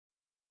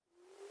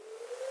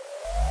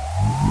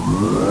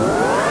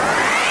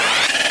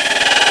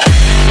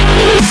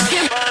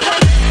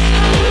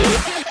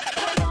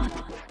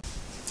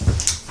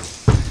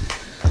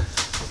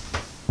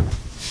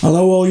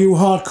Hello all you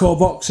hardcore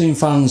boxing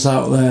fans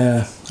out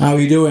there, how are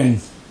you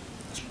doing?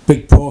 It's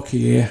Big Porky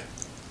here,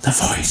 the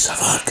voice of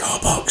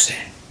hardcore boxing.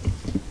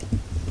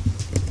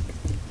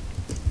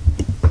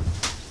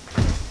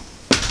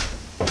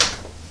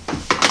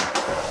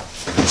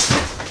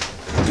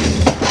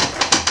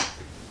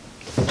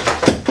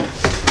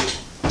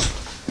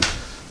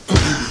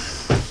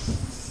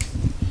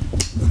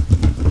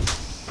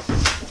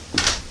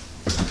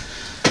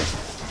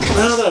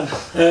 Now then,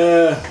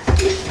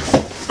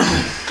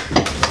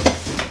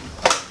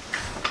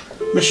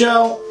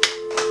 Michelle,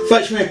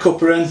 fetch me a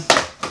cuppa in.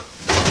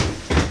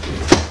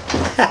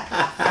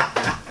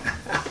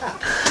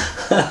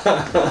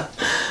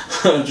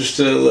 Just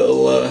a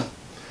little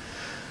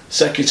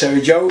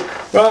secretary joke.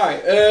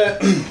 Right,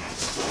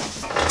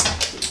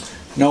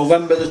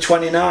 November the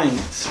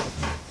 29th.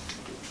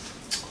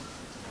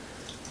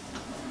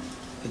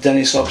 The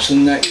Dennis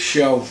Hobson next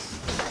show.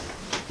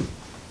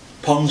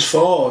 Ponds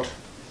Ford.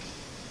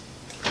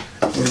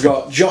 We've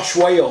got Josh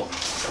Whale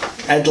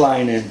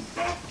headlining.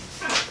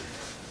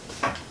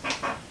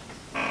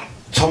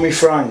 Tommy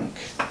Frank,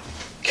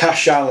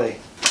 Cash Ali,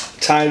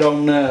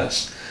 Tyrone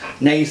Nurse,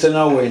 Nathan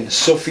Owen,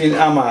 Sufyan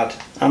Ahmed,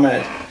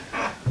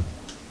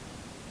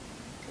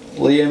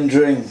 Liam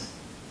Dring,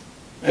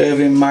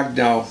 Irving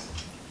Magno,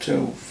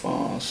 2,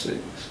 4, 6,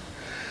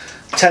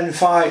 10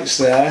 fights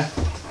there,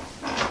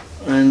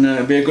 and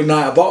it'll be a good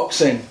night of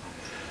boxing.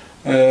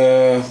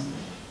 I'm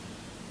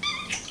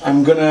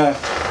gonna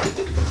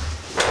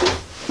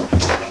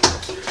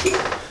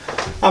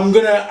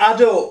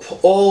add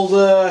up all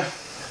the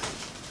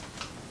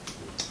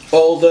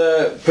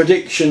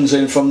predictions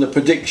in from the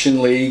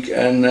prediction league,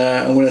 and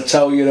I'm going to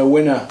tell you the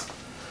winner.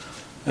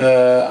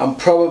 I'm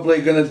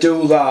probably going to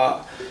do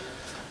that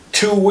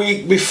 2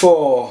 weeks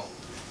before,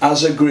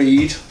 as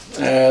agreed.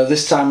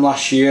 This time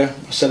last year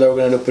I said I was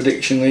going to do a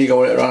prediction league. I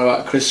went around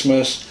about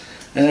Christmas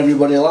and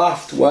everybody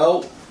laughed.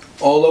 Well,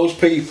 all those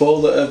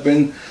people that have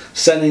been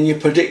sending your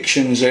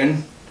predictions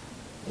in,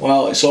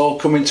 well, it's all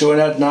coming to an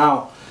end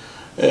now,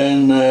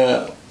 and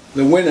the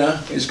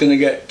winner is going to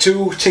get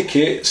 2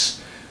 tickets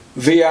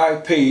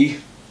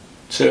VIP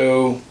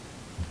to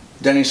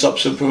Dennis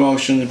Hobson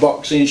Promotions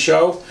boxing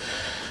show,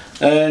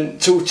 and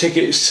 2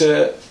 tickets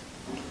to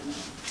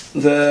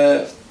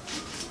the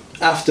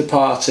after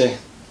party.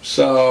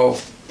 So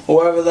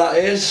whoever that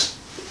is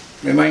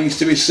remains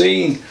to be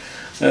seen.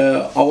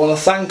 I want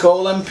to thank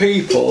all them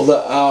people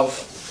that have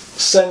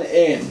sent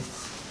in,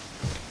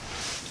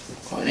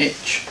 got an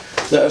itch,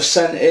 that have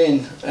sent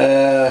in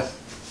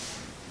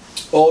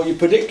all your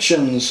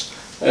predictions.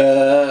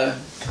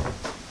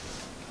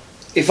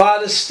 If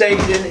I'd have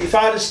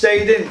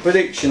stayed in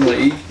prediction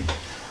league,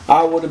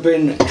 I would have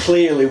been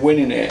clearly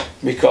winning it,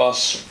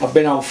 because I've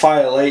been on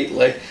fire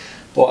lately.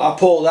 But I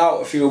pulled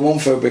out a few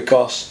months ago,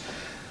 because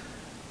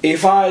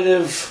if I'd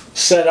have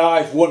said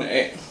I've won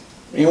it,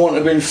 it wouldn't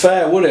have been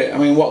fair, would it? I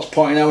mean, what's the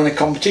point in having a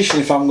competition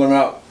if I'm going to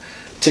have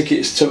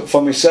tickets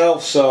for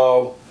myself?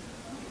 So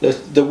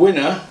the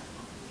winner,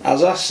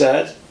 as I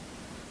said,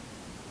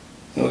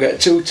 will get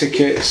 2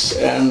 tickets,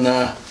 and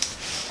I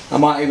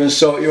might even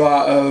sort you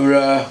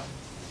out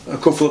a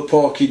couple of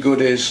Porky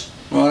goodies,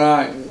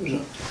 alright,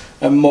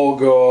 a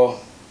mug or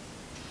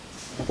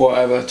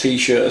whatever,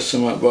 t-shirt or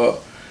something,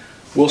 but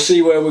we'll see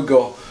where we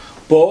go.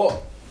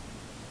 But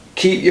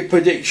keep your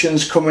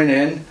predictions coming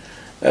in.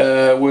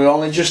 We're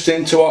only just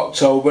into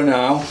October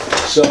now,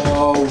 so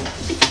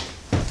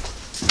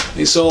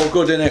it's all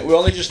good, innit? We're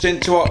only just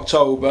into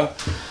October,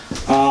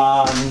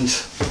 and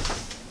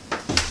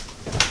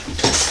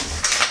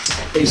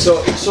it's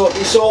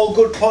all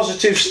good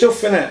positive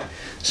stuff, innit?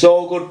 It's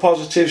all good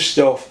positive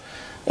stuff.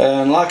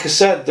 And like I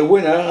said, the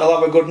winner, I'll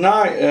have a good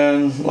night,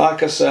 and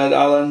like I said,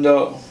 I'll end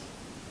up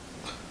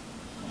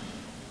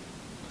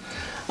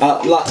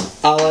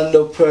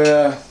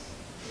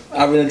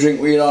having a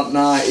drink with you that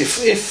night.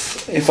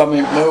 If I'm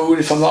in mood.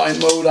 If I'm not in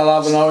mood,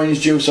 I'll have an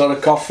orange juice or a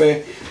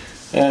coffee,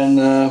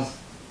 and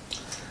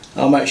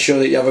I'll make sure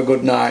that you have a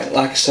good night.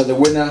 Like I said, the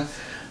winner,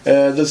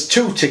 there's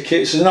 2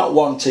 tickets, there's not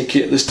 1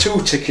 ticket, there's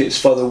 2 tickets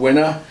for the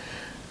winner,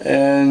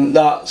 and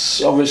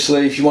that's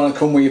obviously if you want to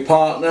come with your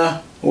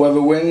partner, whoever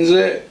wins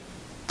it,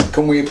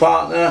 come with your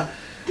partner.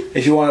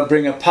 If you want to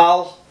bring a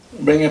pal,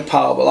 bring a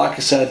pal. But like I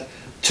said,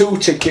 2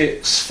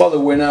 tickets for the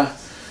winner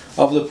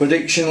of the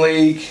prediction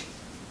league.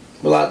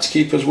 We like to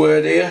keep his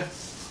word here,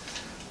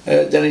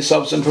 Dennis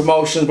Hobson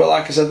Promotions. But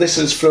like I said, this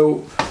is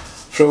through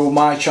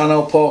my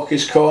channel,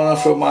 Porky's Corner,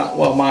 through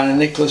mine and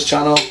Nicola's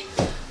channel.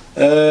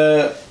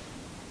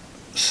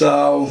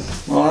 So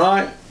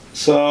alright,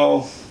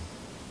 so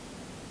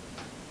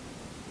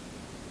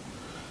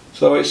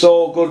it's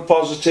all good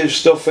positive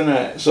stuff,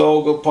 innit? It's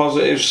all good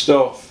positive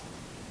stuff.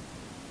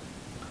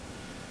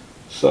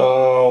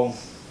 So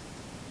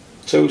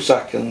 2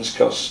 seconds,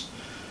 because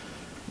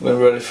we're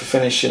ready for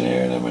finishing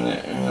here in a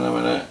minute.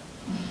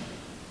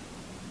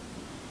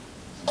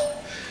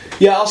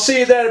 yeah, I'll see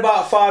you there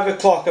about 5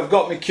 o'clock. I've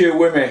got my cue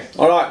with me.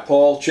 Alright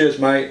Paul, cheers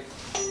mate.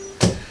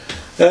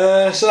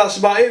 So that's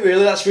about it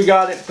really. That's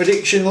regarding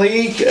Prediction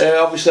League.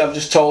 Obviously I've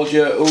just told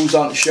you who's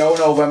on show,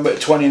 November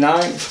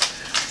 29th.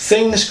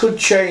 Things could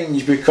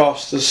change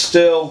because there's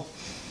still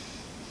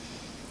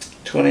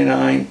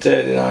 29,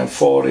 39,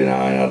 49,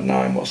 add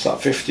 9, what's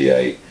that,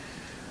 58.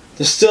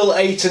 There's still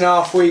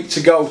 8.5 weeks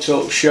to go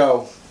till the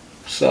show.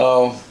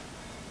 So,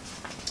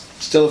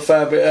 still a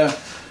fair bit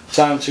of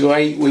time to go,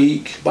 8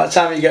 weeks. By the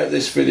time you get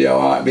this video,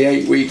 it might be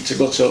 8 weeks to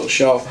go till the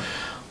show.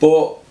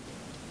 But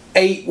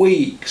 8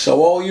 weeks,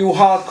 so all you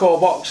hardcore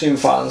boxing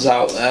fans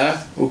out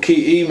there will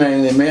keep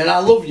emailing me, and I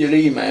love your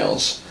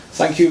emails.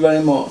 Thank you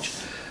very much.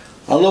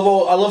 I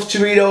love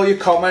to read all your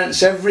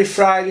comments every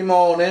Friday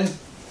morning.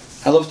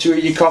 I love to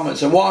read your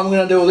comments, and what I'm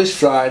going to do this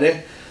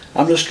Friday,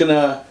 I'm just going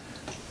to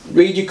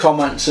read your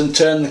comments and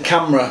turn the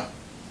camera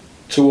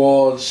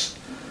towards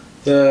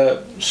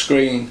the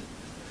screen.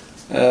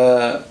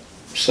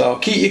 So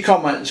keep your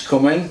comments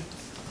coming,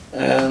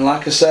 and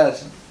like I said,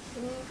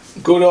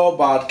 good or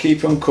bad,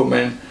 keep them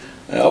coming.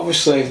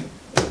 Obviously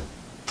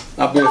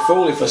I'd be a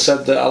fool if I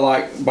said that I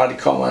like bad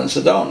comments.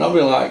 I don't.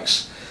 Nobody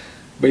likes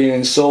being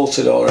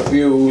insulted or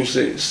abused.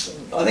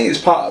 I think it's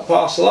part and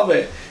parcel of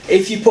it.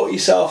 If you put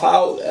yourself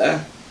out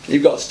there,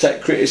 you've got to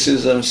take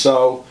criticism.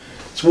 So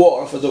it's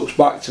water off a duck's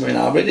back to me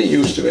now, but it didn't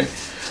used to be.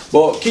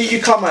 But keep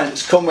your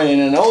comments coming,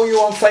 and all you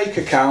on fake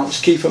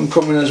accounts, keep them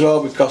coming as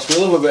well, because we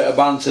love a bit of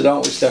banter,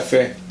 don't we,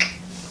 Steffi?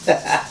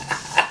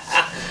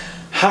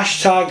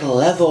 Hashtag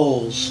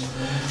levels.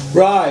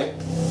 Right,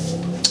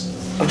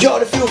 I've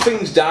jotted a few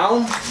things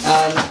down,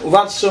 and we've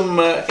had some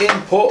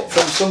input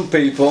from some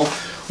people.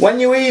 When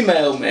you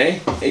email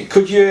me,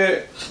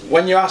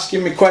 when you're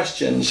asking me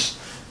questions,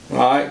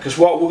 right, because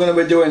what we're going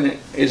to be doing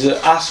is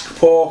Ask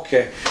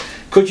Porky.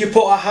 Could you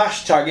put a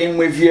hashtag in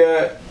with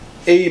your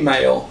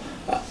email?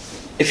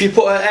 If you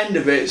put at the end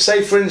of it,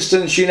 say for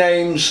instance your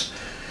name's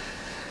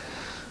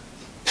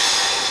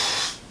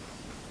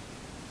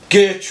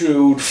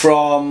Gertrude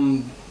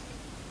from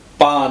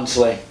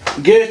Barnsley.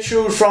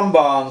 Gertrude from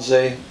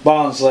Barnsley.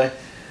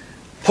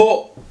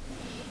 Put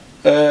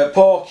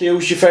Porky,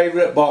 who's your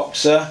favourite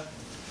boxer,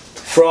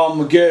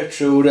 from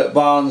Gertrude at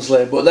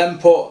Barnsley, but then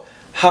put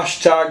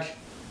hashtag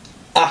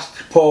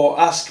Ask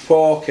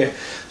Porky,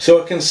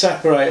 so I can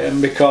separate them,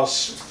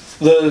 because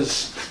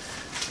there's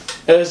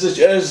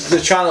as the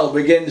channel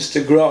begins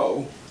to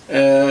grow,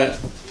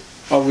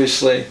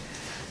 obviously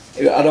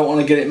I don't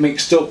want to get it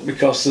mixed up,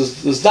 because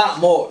there's that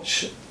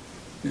much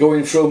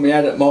going through my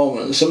head at the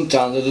moment, and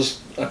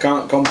sometimes I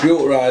can't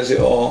computerise it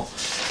all.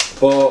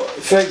 But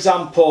for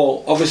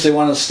example, obviously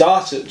when I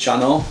started the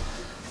channel,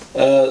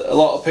 a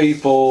lot of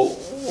people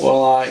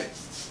were like,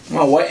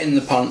 oh, wet in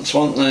the pants,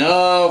 weren't they?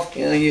 Oh,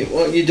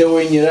 what you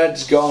doing, your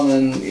head's gone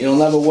and you'll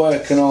never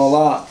work and all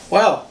that.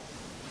 Well,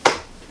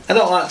 I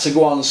don't like to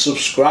go on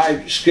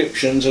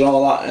subscriptions and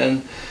all that,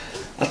 and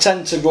I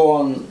tend to go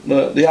on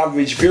the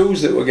average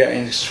views that we're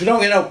getting, because we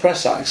don't get no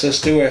press access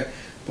to it,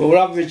 but we're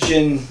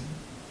averaging,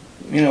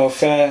 you know, a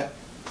fair,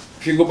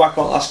 if you go back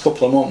on the last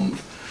couple of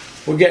months,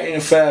 we're getting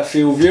a fair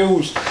few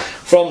views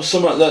from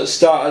something that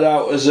started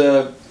out as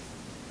a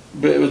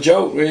bit of a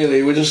joke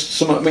really. We're just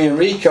something me and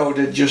Rico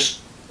did, just,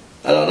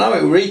 I don't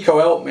know, Rico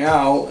helped me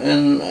out,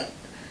 and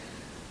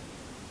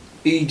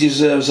he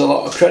deserves a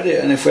lot of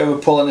credit, and if we ever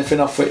pull anything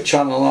off it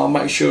channel, I'll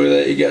make sure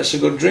that he gets a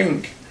good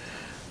drink.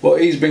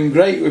 But he's been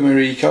great with me,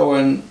 Rico,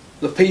 and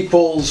the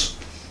people's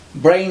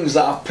brains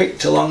that I've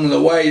picked along the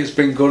way has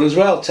been good as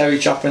well. Terry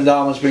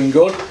Chappendam has been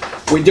good.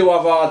 We do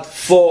have our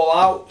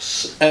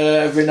fallouts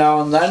every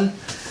now and then,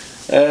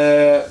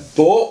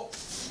 but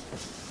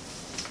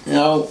you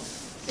know,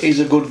 he's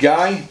a good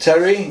guy,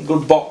 Terry,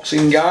 good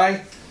boxing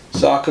guy,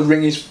 so I could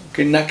wring his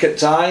fucking neck at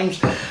times.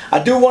 I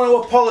do want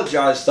to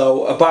apologise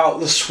though about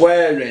the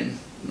swearing.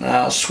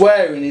 Now,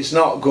 swearing is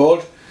not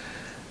good.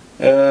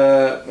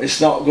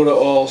 It's not good at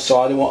all, so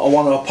I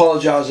want to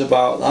apologise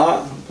about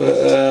that. But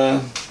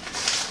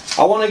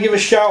I want to give a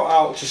shout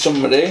out to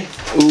somebody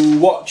who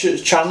watches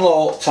the channel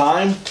all the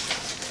time,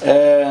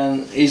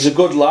 and he's a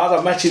good lad.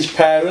 I met his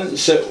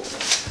parents at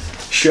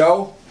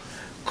show.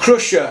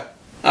 Crusher,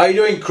 how you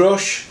doing,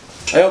 Crush?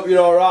 I hope you're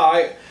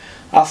alright.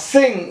 I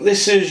think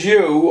this is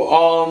you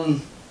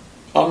on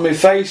my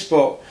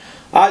Facebook.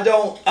 I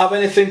don't have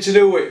anything to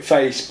do with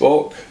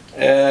Facebook,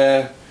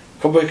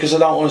 because I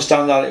don't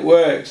understand how it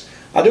works.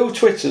 I do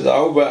Twitter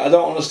though, but I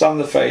don't understand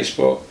the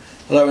Facebook.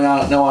 I don't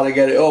know how to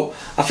get it up.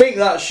 I think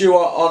that's you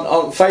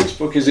on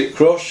Facebook, is it,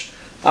 Crush?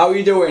 How are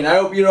you doing? I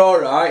hope you're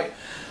alright.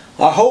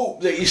 I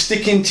hope that you're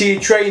sticking to your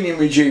training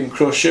regime,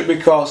 Crusher,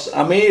 because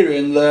I'm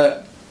hearing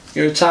that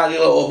you're a tiny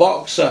little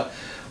boxer,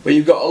 but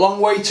you've got a long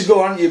way to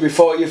go, haven't you,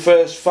 before your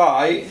first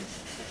fight.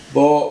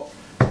 But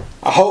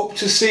I hope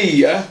to see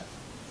you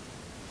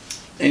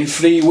in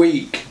 3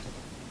 weeks.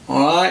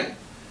 Alright?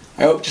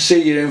 I hope to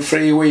see you in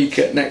 3 weeks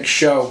at next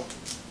show.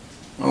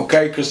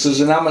 Okay, because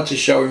there's an amateur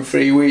show in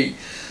 3 weeks.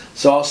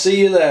 So I'll see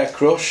you there,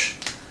 Crush.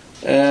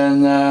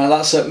 And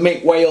that's at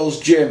Mick Wales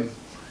Gym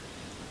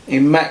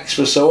in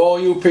Mexborough. So all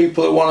you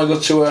people who want to go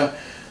to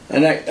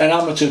an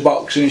amateur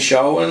boxing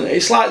show, and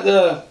it's like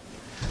the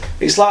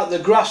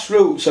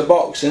grassroots of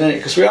boxing, isn't it?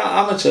 Because we are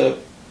amateur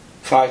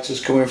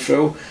fighters coming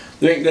through.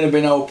 There ain't going to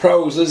be no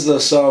pros, is there?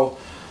 So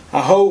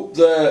I hope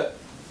that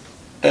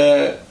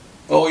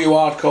all you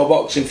hardcore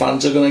boxing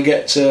fans are going to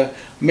get to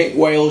Mick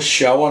Wales'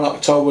 show on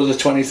October the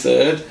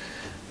 23rd.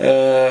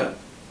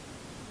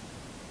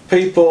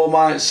 People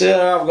might say,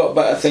 oh, I've got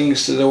better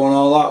things to do and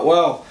all that.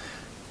 Well,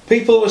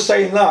 people who are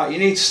saying that, you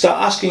need to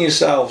start asking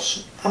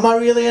yourselves, am I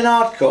really an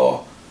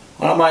hardcore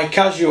or am I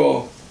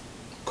casual?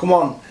 Come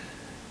on,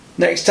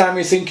 next time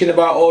you're thinking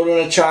about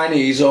ordering a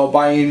Chinese or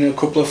buying a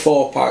couple of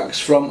 4-packs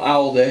from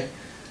Aldi,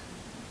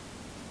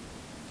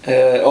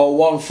 or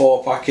one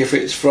 4-pack if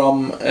it's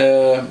from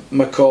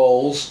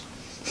McCall's,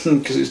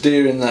 because it's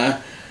dear in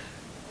there,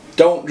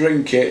 don't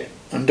drink it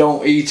and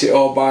don't eat it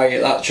or buy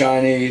it, that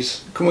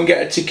Chinese. Come and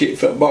get a ticket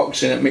for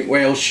boxing at Mick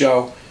Wales'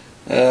 show.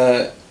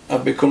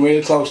 I've become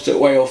really close to the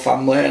Whale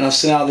family, and I've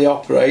seen how they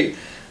operate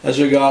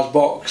as regards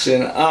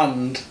boxing,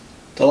 and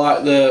they're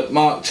like the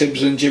Mark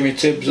Tibbs and Jimmy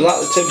Tibbs. They're like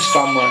the Tibbs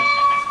family,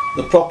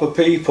 the proper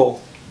people,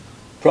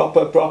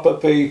 proper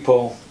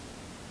people.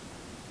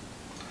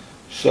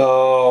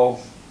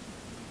 So,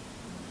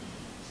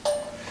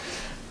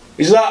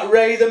 is that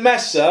Ray the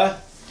Messer?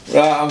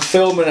 Right, I'm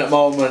filming at the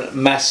moment,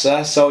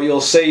 Messer, so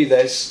you'll see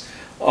this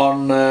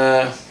on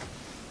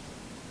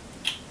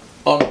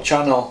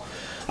channel.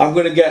 I'm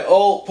going to get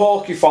all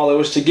Porky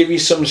followers to give you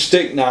some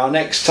stick now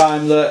next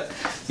time that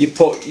you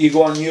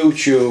go on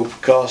YouTube,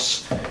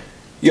 because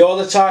you're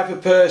the type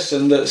of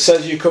person that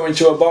says you're coming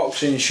to a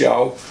boxing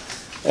show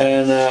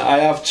and I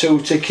have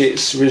 2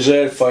 tickets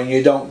reserved for you and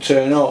you don't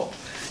turn up.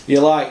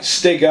 You're like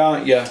Stig,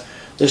 aren't you?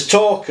 There's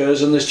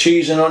talkers and there's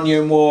cheese and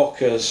onion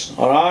walkers,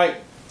 alright?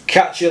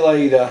 Catch you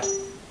later.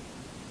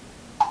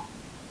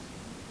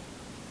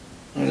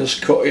 I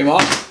just cut him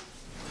off.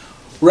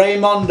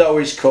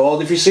 Raymondo is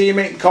called. If you see him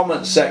in the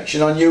comments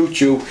section on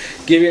YouTube,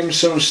 give him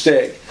some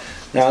stick.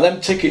 Now them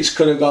tickets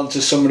could have gone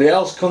to somebody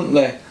else, couldn't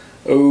they?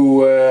 Who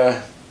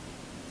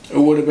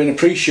would have been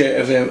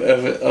appreciative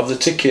of the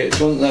tickets,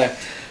 wouldn't they?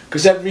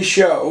 Because every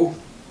show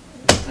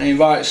I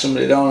invite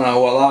somebody, don't I,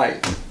 who I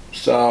like.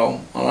 So,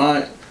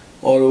 alright,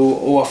 or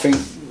who I think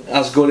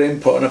has good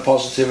input and a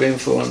positive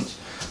influence.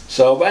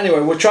 So, but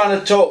anyway, we're trying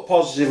to talk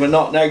positive and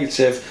not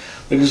negative.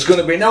 There's going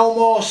to be no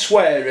more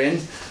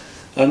swearing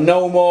and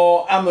no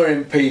more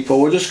hammering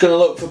people. We're just going to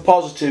look for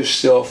positive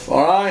stuff,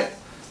 alright?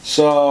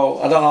 So,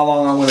 I don't know how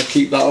long I'm going to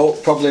keep that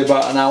up, probably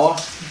about an hour.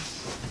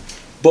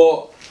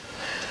 But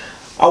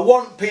I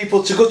want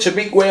people to go to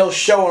Mick Wales'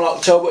 show on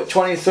October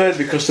 23rd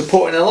because they're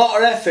putting a lot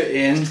of effort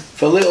in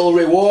for little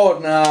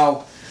reward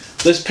now.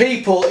 There's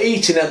people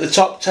eating at the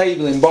top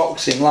table in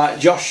boxing, like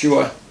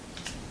Joshua.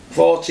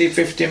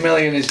 40-50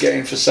 million is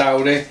getting for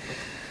Saudi.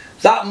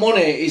 That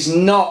money is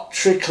not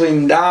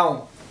trickling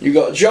down. You've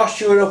got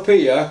Joshua up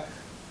here,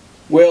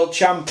 world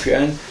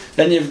champion,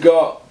 then you've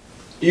got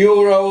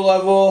Euro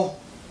level,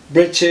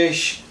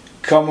 British,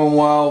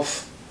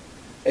 Commonwealth,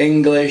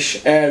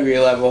 English,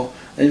 area level,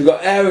 and you've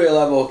got area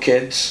level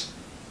kids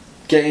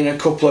getting a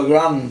couple of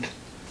grand.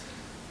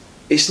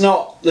 It's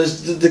not,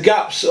 the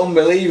gap's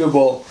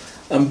unbelievable,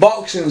 and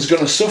boxing's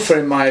going to suffer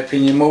in my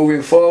opinion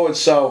moving forward.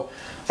 So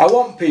I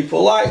want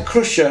people like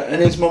Crusher and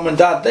his mum and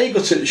dad, they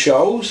go to the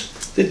shows,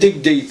 they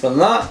dig deep on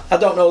that. I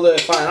don't know their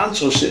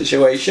financial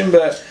situation,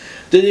 but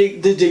they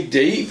dig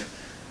deep.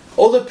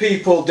 Other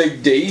people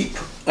dig deep,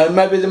 and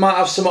maybe they might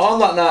have something on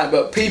that night,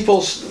 but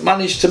people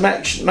manage to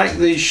make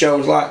these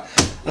shows. Like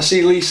I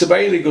see Lisa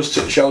Bailey goes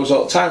to shows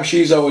all the time.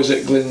 She's always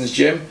at Glenn's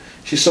gym.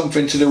 She's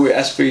something to do with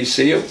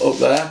SBC up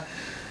there.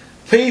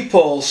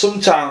 People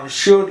sometimes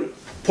should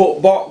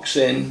put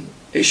boxing,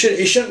 it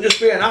shouldn't just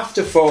be an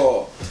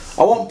afterthought.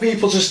 I want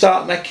people to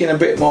start making a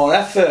bit more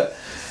effort.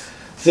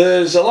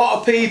 There's a lot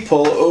of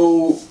people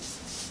who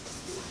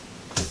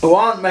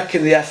aren't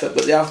making the effort,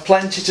 but they have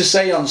plenty to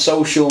say on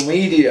social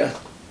media,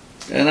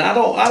 and I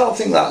don't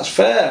think that's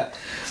fair.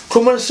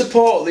 Come and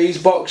support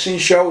these boxing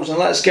shows and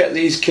let's get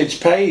these kids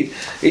paid.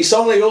 It's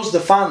only us, the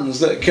fans,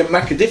 that can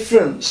make a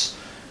difference.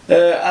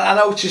 I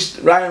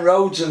noticed Ryan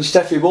Rhodes and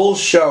Steffi Bull's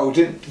show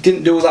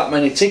didn't do that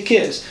many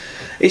tickets.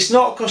 It's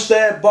not because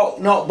they're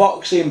not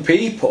boxing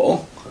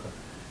people.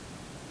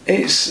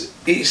 It's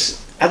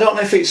I don't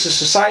know if it's a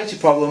society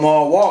problem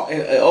or what,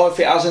 or if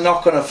it has a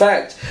knock-on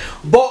effect.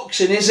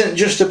 Boxing isn't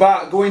just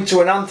about going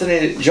to an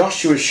Anthony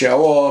Joshua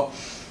show, or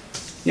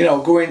you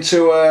know, going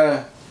to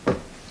a,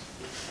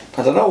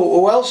 I don't know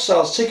who else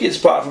sells tickets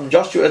apart from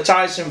Joshua, a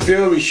Tyson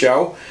Fury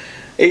show.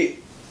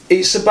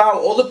 It's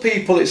about other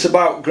people. It's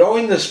about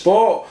growing the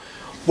sport.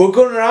 We're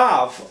going to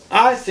have,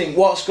 I think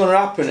what's going to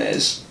happen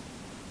is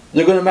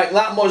they're going to make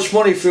that much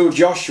money through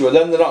Joshua,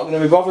 then they're not going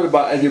to be bothered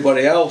about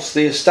everybody else,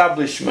 the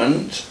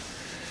establishment.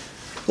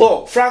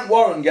 Look, Frank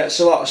Warren gets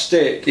a lot of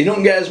stick. He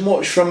don't get as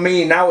much from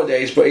me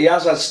nowadays, but he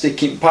has had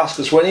stick in past,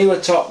 because when he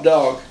was top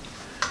dog,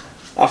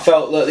 I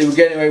felt that they were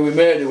getting away with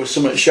murder with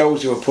some of the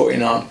shows they were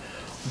putting on.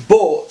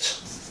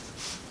 But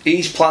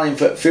he's planning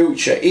for the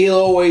future. He'll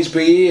always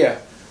be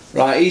here.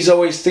 right? He's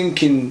always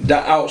thinking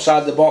that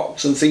outside the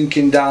box and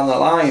thinking down the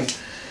line.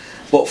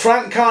 But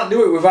Frank can't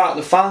do it without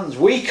the fans.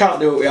 We can't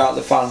do it without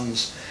the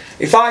fans.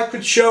 If I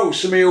could show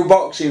some of you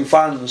boxing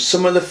fans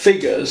some of the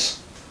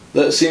figures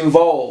that's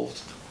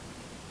involved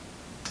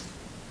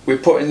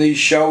with putting these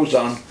shows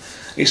on,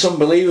 it's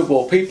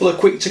unbelievable. People are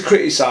quick to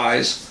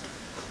criticise,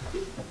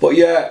 but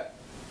yet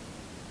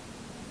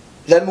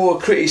them who are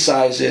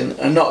criticising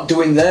are not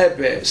doing their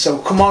bit. So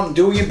come on,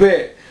 do your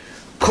bit.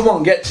 Come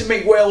on, get to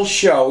Mick Wales'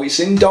 show. It's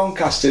in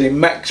Doncaster in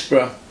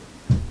Mexborough,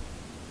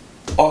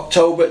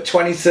 October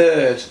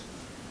 23rd.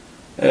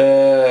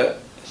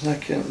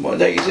 What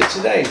date is it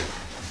today?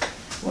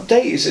 What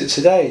date is it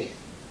today?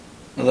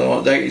 I don't know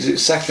what date is it,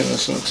 2nd or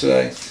something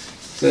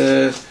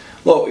today.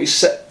 Look,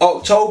 it's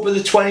October the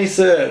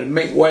 23rd,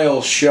 Mick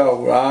Wales'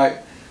 show, right?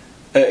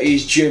 At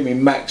his gym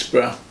in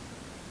Mexborough.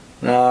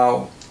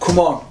 Now, come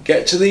on,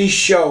 get to these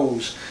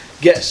shows.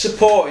 Get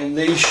supporting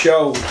these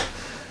shows.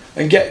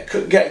 And get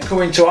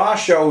coming to our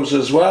shows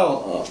as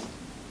well.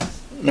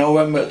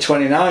 November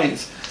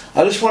 29th.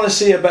 I just want to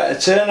see a better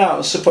turnout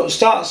and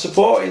start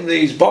supporting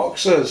these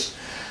boxers.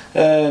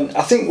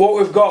 I think what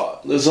we've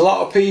got, there's a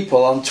lot of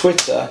people on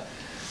Twitter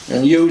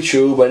and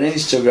YouTube and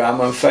Instagram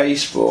and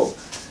Facebook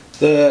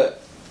that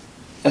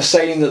are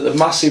saying that they're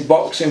massive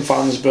boxing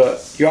fans,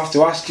 but you have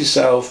to ask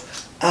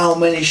yourself, how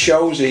many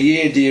shows a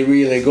year do you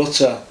really go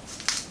to?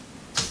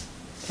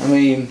 I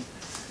mean,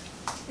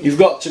 you've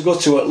got to go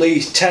to at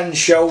least 10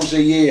 shows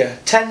a year.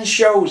 10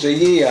 shows a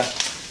year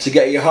to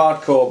get your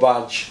hardcore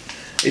badge.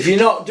 If you're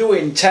not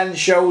doing 10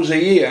 shows a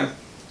year,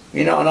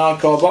 you're not an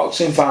hardcore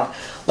boxing fan.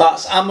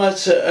 That's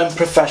amateur and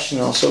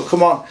professional. So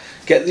come on,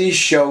 get these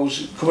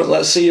shows. Come on,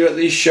 let's see you at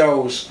these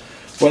shows.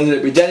 Whether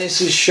it be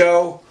Dennis's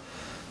show,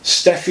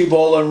 Steffi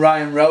Bull and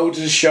Ryan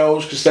Rhodes'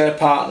 shows, because they're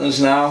partners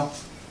now.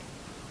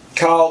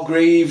 Carl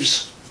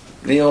Greaves,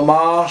 Neil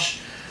Marsh.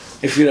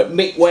 If you're at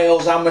Mick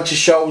Wales amateur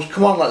shows,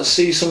 come on, let's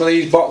see some of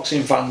these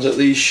boxing fans at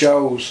these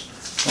shows.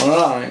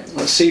 Alright,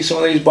 let's see some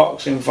of these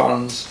boxing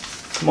fans.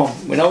 Come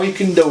on, we know you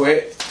can do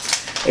it.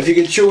 If you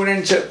can tune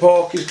into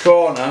Porky's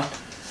Corner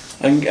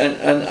and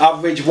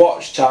average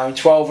watch time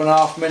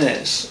 12.5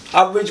 minutes.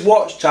 Average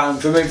watch time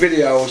for my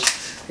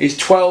videos is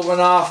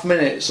 12.5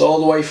 minutes all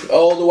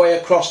the way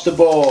across the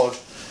board.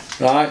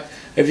 Right?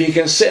 If you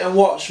can sit and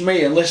watch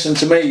me and listen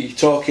to me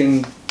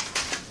talking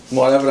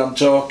whatever I'm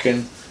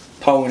talking,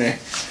 pony,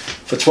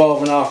 for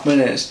 12.5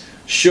 minutes,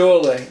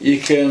 surely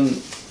you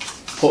can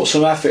put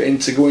some effort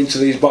into going to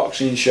these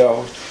boxing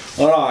shows.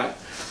 Alright,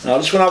 now I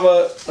just want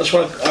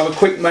to have a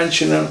quick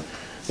mention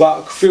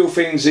about a few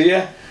things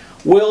here.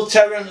 Will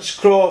Terence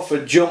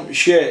Crawford jump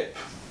ship?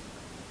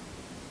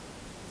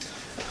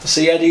 I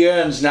see Eddie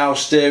Hearn's now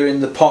stirring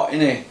the pot,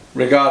 innit,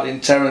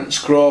 regarding Terence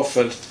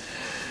Crawford,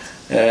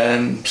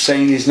 and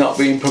saying he's not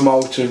being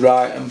promoted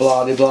right and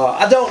blah de blah.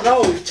 I don't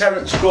know if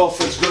Terence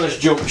Crawford's going to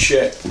jump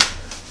ship,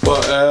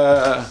 but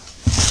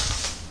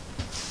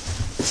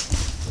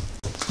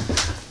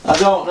I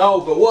don't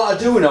know. But what I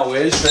do know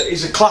is that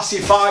he's a classy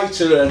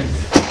fighter, and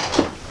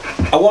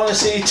I want to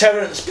see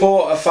Terence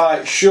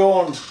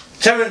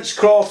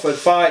Crawford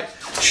fight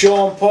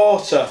Sean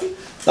Porter.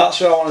 That's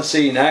what I want to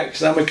see next.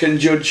 Then we can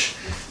judge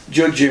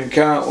him,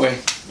 can't we?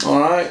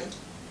 Alright?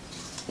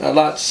 I'd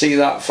like to see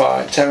that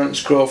fight,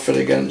 Terence Crawford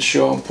against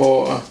Sean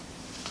Porter.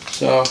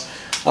 So,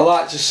 I'd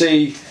like to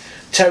see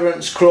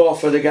Terence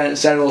Crawford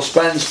against Errol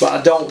Spence, but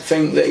I don't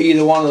think that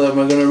either one of them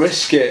are going to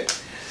risk it.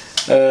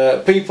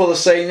 People are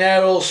saying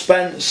Errol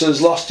Spence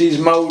has lost his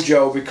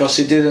mojo because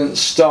he didn't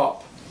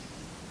stop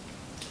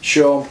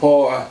Sean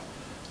Porter.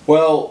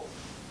 Well,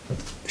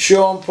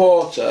 Sean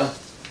Porter,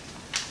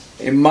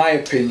 in my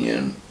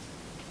opinion,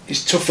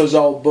 he's tough as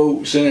old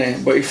boots, isn't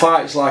he? But he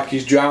fights like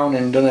he's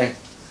drowning, doesn't he?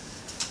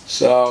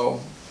 So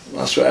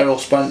that's what Errol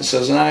Spence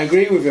says, and I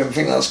agree with him. I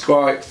think that's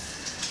quite.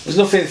 There's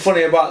nothing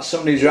funny about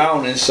somebody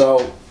drowning,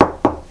 so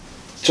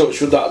touch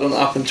wood that doesn't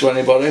happen to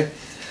anybody.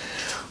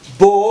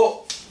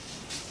 But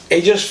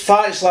he just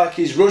fights like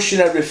he's rushing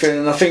everything,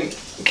 and I think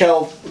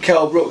Kell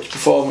Brook's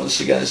performance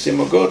against him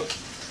were good.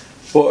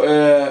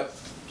 But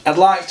I'd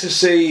like to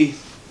see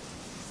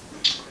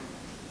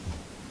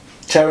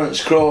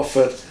Terence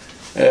Crawford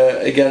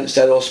against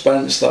Errol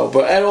Spence though.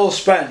 But Errol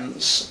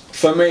Spence,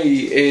 for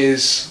me,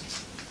 he's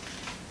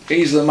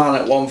the man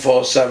at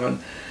 147.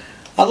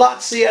 I'd like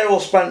to see Errol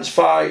Spence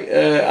fight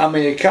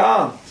Amir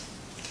Khan.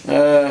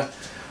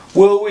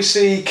 Will we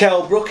see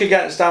Kell Brook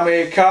against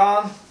Amir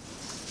Khan?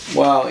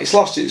 Well, it's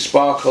lost its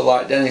sparkle,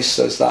 like Dennis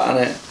says that,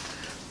 isn't it?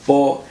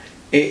 But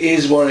it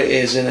is what it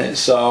is, isn't it?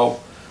 So,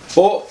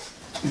 but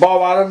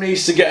Bob Arum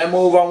needs to get a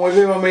move on with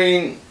him. I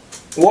mean,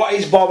 what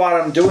is Bob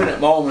Arum doing at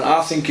the moment?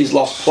 I think he's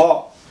lost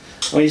plot.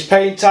 I mean, he's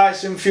paying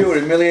Tyson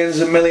Fury millions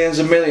and millions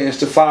and millions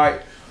to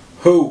fight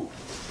who?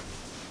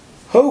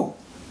 Who?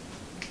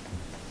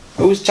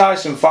 Who's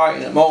Tyson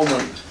fighting at the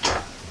moment?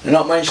 They're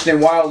not mentioning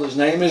Wilder's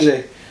name, is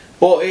he?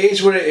 But it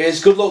is what it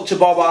is. Good luck to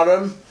Bob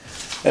Arum.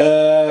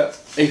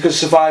 He could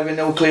survive a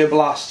nuclear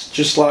blast,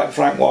 just like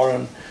Frank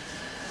Warren.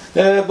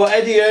 But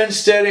Eddie Hearn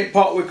stirring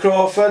pot with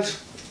Crawford.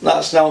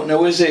 That's not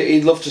new, is it?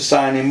 He'd love to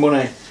sign him,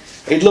 wouldn't he?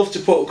 He'd love to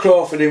put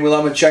Crawford in with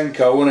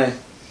Lomachenko, wouldn't he?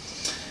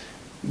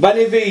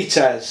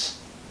 Benavidez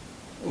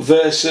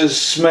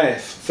versus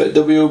Smith for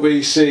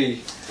WBC.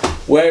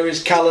 Where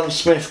is Callum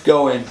Smith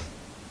going?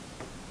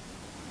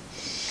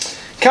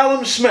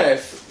 Callum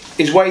Smith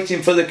is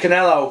waiting for the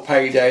Canelo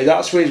payday.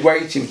 That's what he's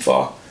waiting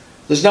for.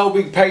 There's no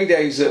big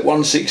paydays at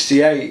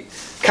 168.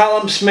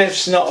 Callum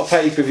Smith's not a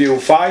pay-per-view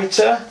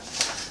fighter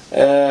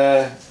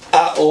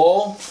at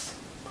all.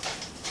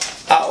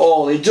 At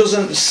all. He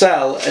doesn't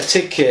sell a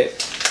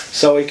ticket,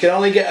 so he can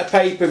only get a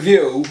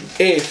pay-per-view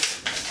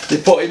if they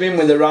put him in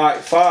with the right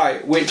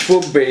fight, which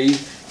would be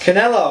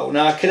Canelo.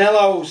 Now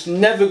Canelo's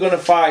never going to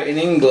fight in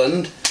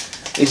England.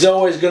 He's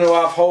always going to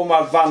have home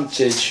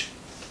advantage.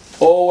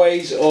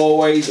 Always,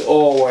 always,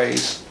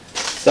 always.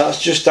 That's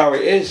just how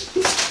it is.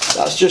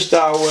 That's just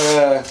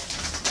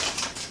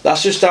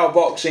how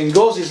boxing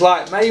goes. It's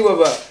like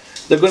Mayweather.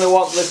 They're going to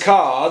want the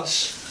cards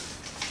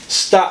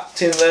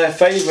stacked in their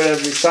favour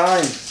every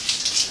time.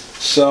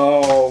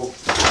 So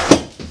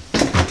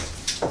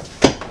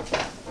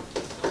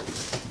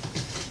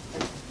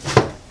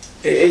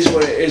it is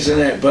what it is, isn't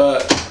it?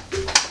 But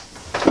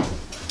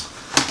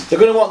they're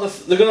going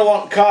to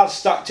want cards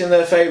stacked in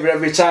their favour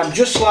every time,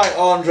 just like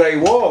Andre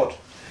Ward.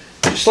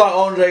 Just like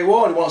Andre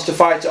Ward, he wants to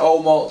fight at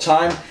Olmont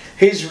time.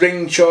 His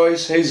ring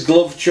choice, his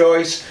glove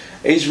choice,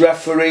 his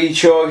referee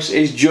choice,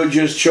 his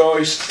judge's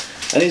choice,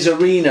 and his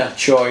arena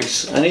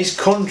choice, and his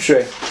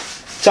country.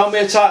 Tell me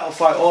a title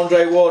fight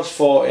Andre Ward's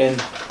fought in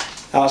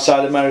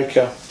outside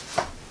America.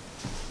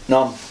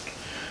 None.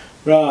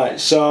 Right,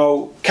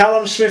 so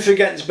Callum Smith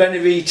against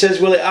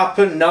Benavidez, will it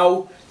happen?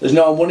 No, there's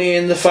no money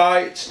in the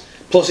fight,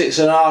 plus it's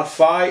an hard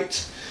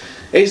fight.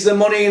 Is there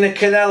money in a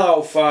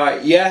Canelo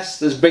fight? Yes,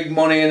 there's big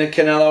money in a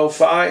Canelo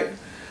fight.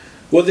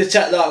 Will they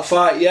take that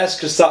fight? Yes,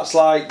 because that's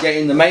like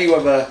getting the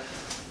Mayweather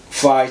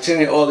fight,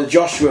 isn't it? Or the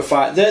Joshua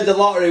fight. They're the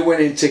lottery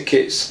winning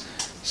tickets.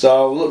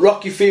 So look,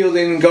 Rocky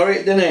Fielding got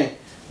it, didn't he?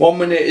 1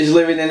 minute he's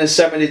living in a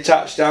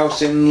semi-detached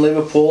house in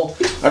Liverpool.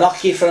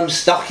 Rocky from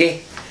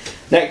Stocky.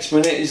 Next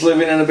minute he's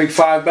living in a big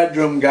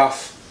 5-bedroom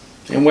gaff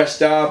in West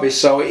Derby.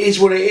 So it is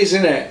what it is,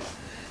 isn't it?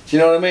 Do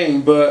you know what I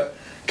mean? But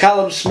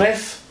Callum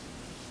Smith,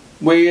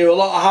 we hear a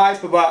lot of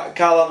hype about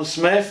Callum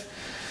Smith,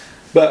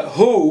 but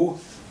who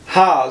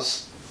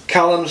has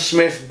Callum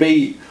Smith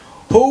beat?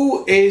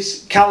 Who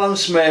is Callum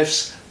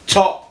Smith's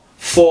top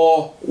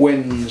 4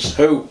 wins?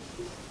 Who?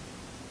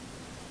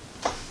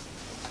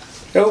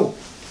 Who?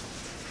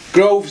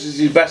 Groves is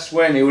his best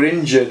win, he was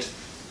injured.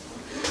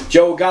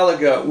 Joe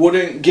Gallagher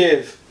wouldn't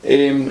give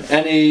him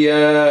any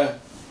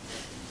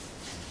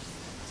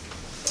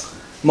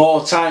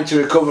more time to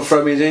recover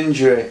from his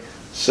injury,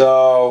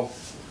 so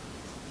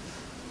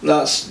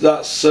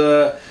that's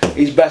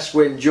his best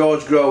win.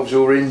 George Groves,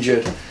 who were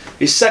injured.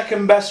 His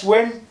second best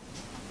win,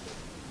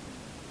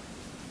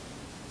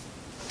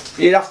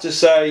 you'd have to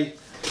say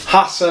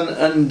Hassan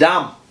and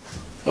Dam,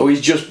 who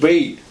he's just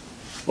beat.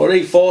 What are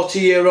he,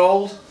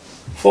 40-year-old?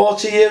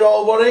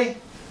 40-year-old, what are he?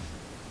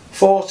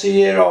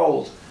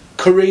 40-year-old.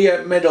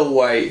 Career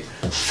middleweight,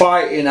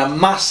 fighting a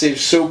massive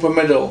super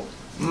middle.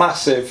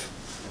 Massive.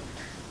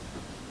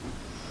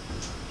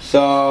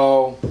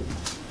 So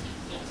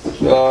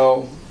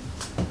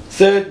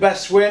third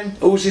best win.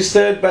 Who's his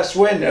third best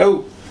win?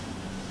 Who?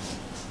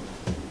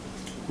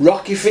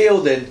 Rocky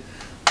Fielding.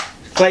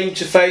 Claim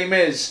to fame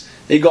is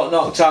he got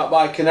knocked out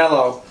by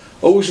Canelo.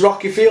 Who's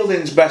Rocky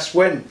Fielding's best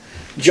win?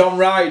 John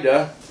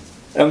Ryder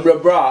and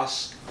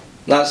Rabras.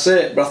 That's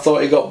it. But I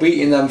thought he got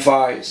beat in them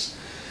fights.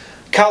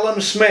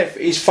 Callum Smith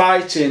is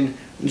fighting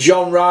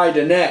John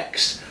Ryder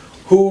next,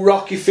 who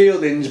Rocky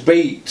Fielding's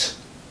beat.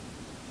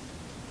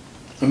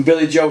 And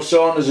Billy Joe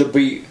Saunders have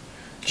beat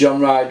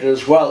John Ryder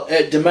as well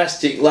at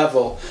domestic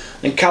level,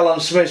 and Callum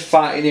Smith's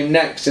fighting him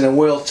next in a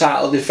world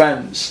title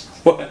defence.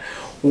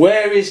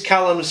 Where is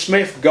Callum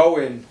Smith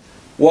going?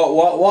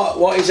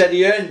 What is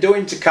Eddie Hearn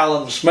doing to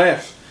Callum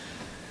Smith?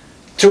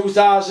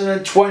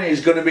 2020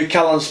 is going to be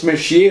Callum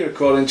Smith's year,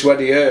 according to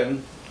Eddie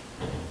Hearn.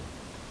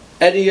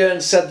 Eddie Hearn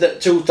said that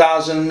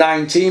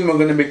 2019 were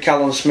going to be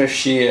Callum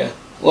Smith's year.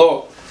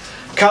 Look,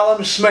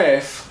 Callum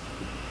Smith.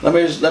 Let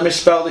me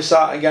spell this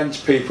out again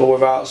to people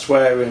without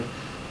swearing.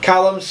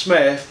 Callum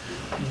Smith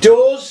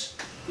does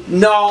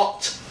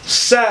not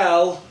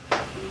sell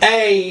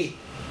a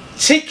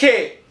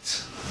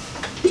ticket.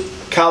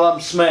 Callum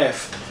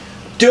Smith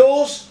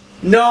does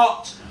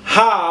not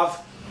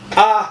have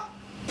a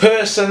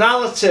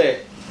personality.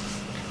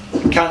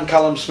 Can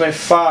Callum Smith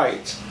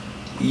fight?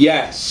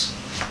 Yes.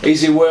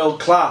 Is he world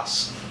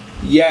class?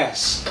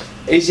 Yes.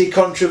 Is he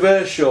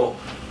controversial?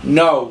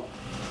 No.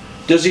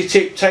 Does he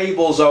tip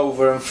tables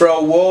over and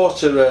throw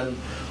water and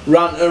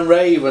rant and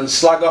rave and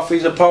slag off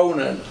his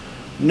opponent?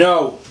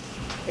 No.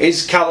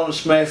 Is Callum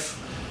Smith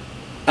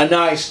a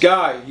nice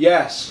guy?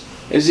 Yes.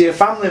 Is he a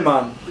family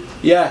man?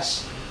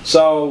 Yes.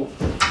 So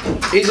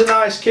he's a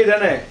nice kid,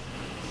 isn't he?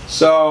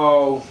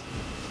 So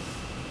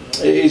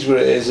it is what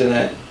it is, isn't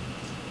it?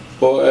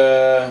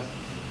 But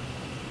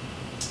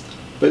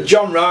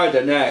John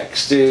Ryder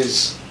next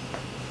is,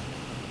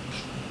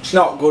 it's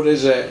not good,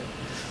 is it?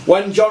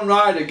 When John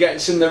Ryder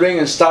gets in the ring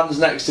and stands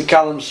next to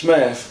Callum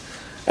Smith,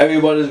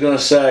 everybody's going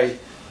to say,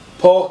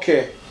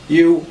 Porky,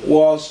 you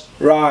was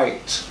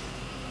right.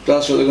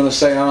 That's what they're going to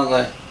say, aren't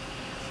they?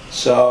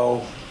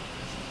 So,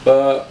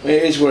 but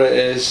it is what it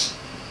is.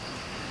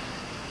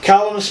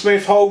 Callum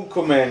Smith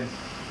homecoming.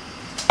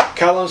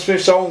 Callum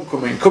Smith's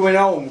homecoming. Coming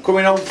home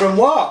from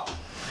what?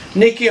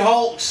 Nicky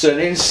Holtson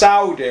in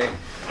Saudi.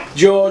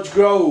 George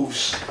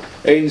Groves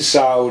in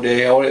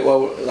Saudi, or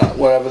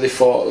whatever they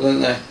fought,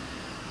 didn't they?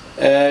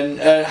 And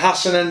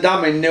Hassan and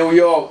Dam in New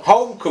York.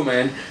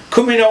 Homecoming.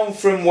 Coming home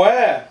from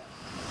where?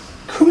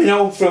 Coming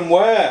home from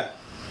where?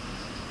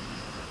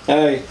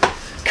 Hey,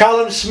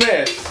 Callum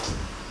Smith,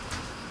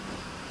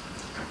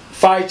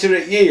 fighter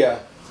at year.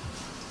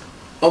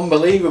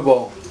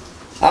 Unbelievable.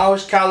 How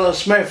is Callum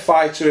Smith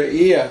fighter at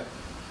year?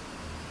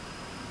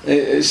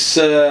 It's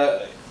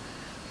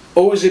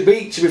always a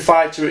beat to be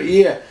fighter at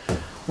year.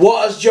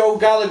 What has Joe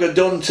Gallagher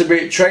done to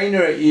be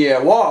trainer at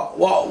year?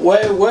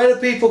 Where are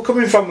people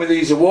coming from with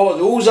these awards?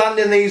 Who's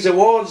handing these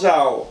awards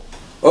out?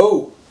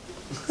 Oh.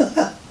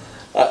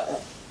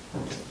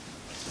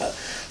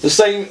 The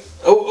same.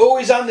 Who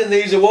is handing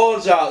these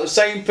awards out? The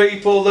same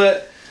people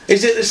that.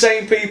 Is it the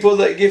same people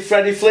that give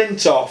Freddie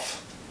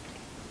Flintoff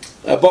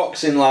a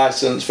boxing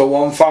licence for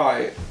one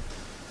fight,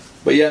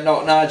 but yet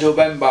not Nigel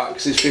Benbach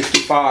because he's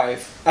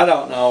 55? I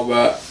don't know,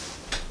 but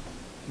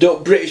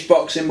don't British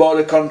Boxing Board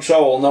of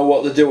Control know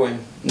what they're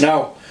doing?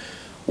 No.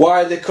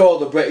 Why are they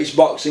called the British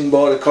Boxing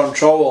Board of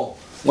Control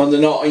when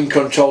they're not in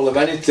control of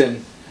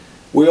anything?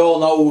 We all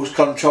know who's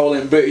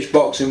controlling British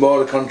Boxing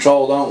Board of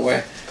Control, don't we?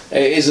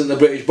 It isn't the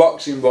British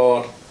Boxing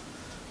Board.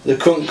 They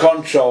couldn't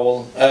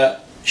control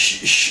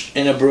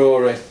in a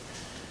brewery.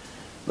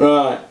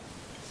 Right.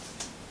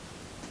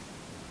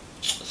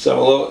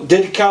 So look,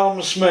 did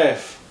Callum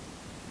Smith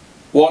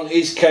want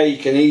his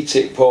cake and eat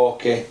it,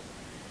 Porky?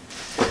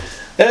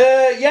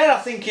 Yeah,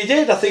 I think he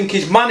did. I think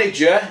his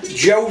manager,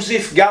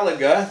 Joseph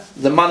Gallagher,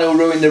 the man who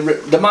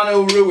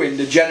ruined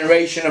a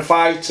generation of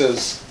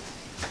fighters.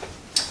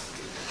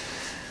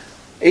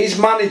 His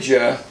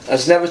manager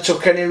has never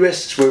took any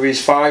risks with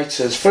his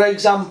fighters. For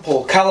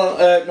example,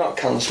 not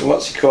Callum Smith,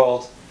 what's he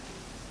called?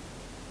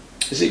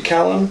 Is it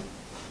Callum?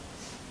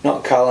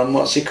 Not Callum,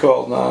 what's he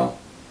called now?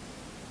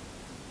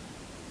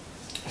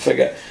 I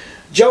forget.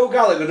 Joe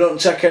Gallagher don't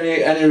take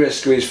any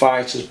risk with his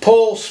fighters.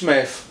 Paul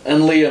Smith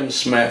and Liam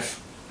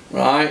Smith,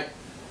 right?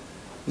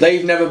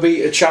 They've never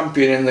beat a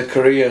champion in their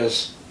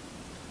careers.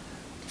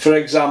 For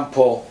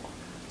example,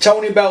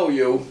 Tony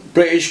Bellew,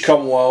 British,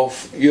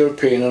 Commonwealth,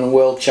 European and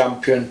World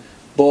Champion,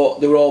 but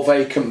they were all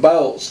vacant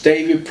belts.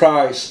 David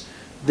Price,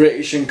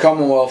 British and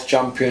Commonwealth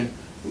Champion,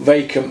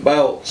 vacant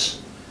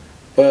belts.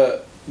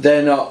 But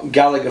they're not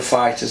Gallagher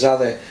fighters, are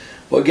they?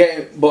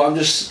 But I'm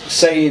just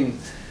saying,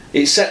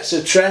 it sets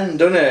a trend,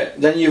 doesn't it?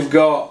 Then you've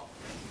got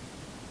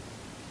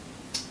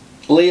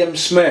Liam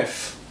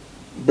Smith,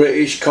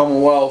 British,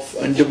 Commonwealth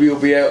and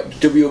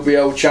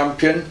WBO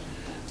champion.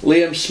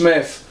 Liam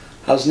Smith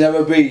has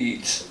never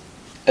beat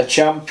a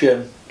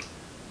champion.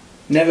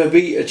 Never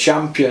beat a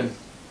champion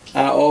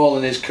at all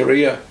in his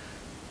career.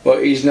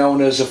 But he's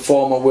known as a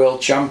former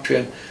world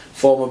champion,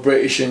 former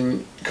British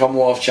and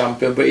Commonwealth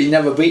champion, but he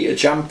never beat a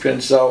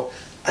champion, so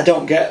I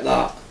don't get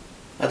that.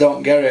 I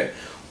don't get it.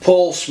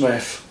 Paul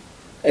Smith,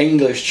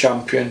 English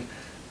champion,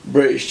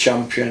 British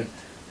champion,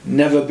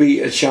 never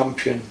beat a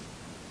champion.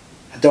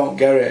 I don't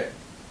get it.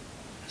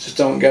 I just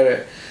don't get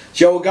it.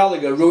 Joe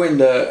Gallagher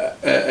ruined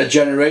a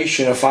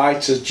generation of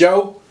fighters.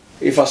 Joe,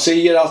 if I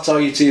see you, I'll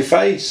tell you to your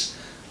face.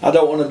 I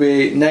don't want to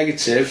be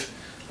negative.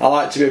 I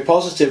like to be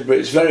positive, but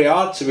it's very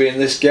hard to be in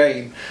this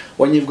game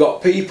when you've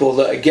got people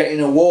that are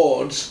getting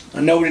awards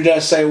and nobody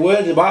dares say a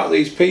word about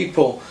these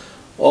people.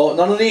 Or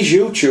none of these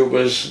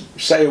YouTubers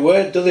say a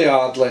word, do they,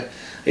 hardly?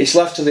 It's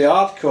left to the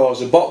hardcores,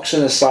 the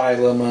Boxing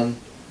Asylum and,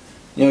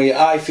 you know, your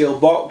I Feel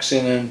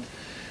Boxing and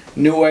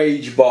New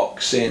Age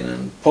Boxing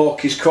and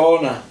Porky's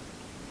Corner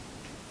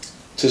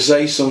to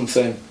say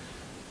something.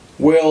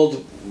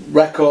 World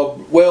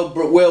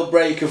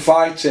Breaker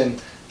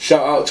Fighting,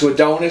 shout out to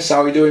Adonis,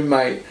 how you doing,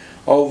 mate,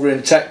 over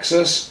in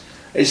Texas.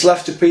 It's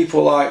left to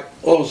people like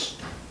us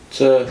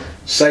to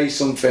say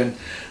something.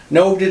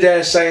 Nobody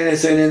dares say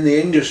anything in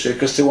the industry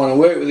because they want to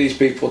work with these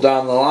people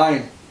down the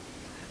line.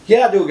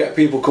 Yeah, I do get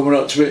people coming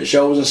up to me at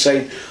shows and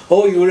saying,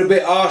 oh, you were a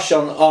bit harsh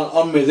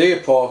on me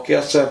there, Porky.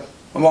 I said,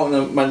 I'm not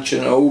going to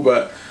mention who,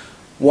 but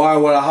why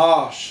were I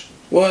harsh?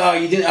 Well,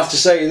 you didn't have to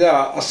say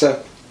that. I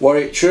said, were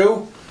it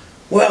true?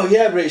 Well,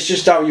 yeah, but it's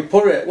just how you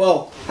put it.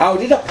 Well, how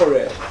did I put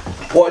it?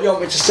 What do you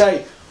want me to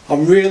say?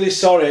 I'm really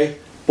sorry,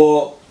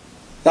 but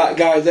that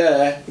guy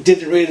there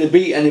didn't really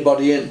beat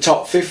anybody in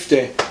top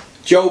 50.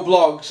 Joe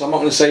Bloggs, I'm not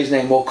going to say his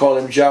name, we'll call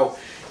him Joe.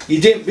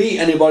 You didn't beat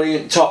anybody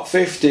in top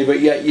 50, but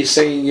yet you're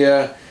saying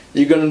you're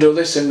going to do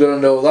this and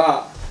going to do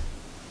that.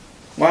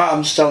 Well,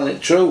 I'm just telling the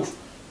truth.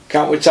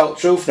 Can't we tell the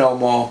truth no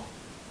more?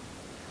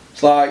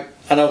 It's like,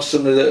 I know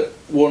somebody that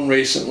won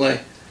recently,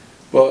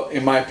 but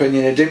in my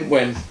opinion he didn't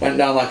win. Went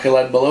down like a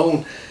lead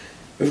balloon.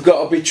 We've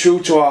got to be true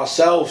to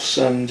ourselves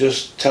and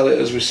just tell it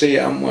as we see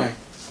it, haven't we?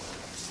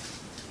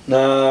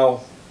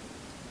 Now,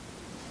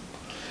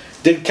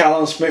 did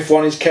Callum Smith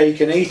want his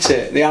cake and eat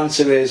it? The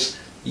answer is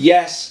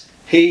yes,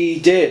 he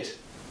did.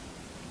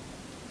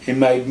 He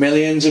made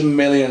millions and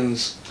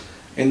millions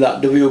in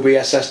that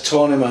WBSS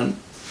tournament,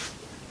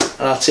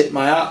 and I tip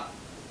my hat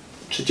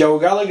to Joe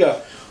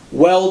Gallagher.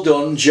 Well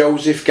done,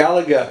 Joseph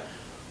Gallagher.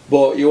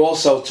 But you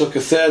also took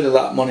a third of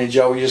that money,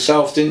 Joe,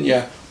 yourself, didn't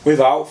you?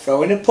 Without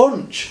throwing a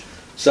punch.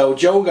 So,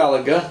 Joe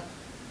Gallagher,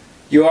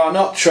 you are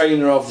not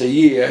trainer of the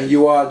year,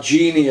 you are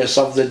genius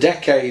of the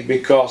decade,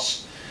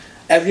 because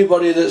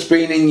everybody that's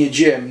been in your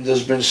gym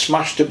that's been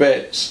smashed to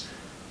bits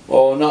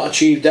or not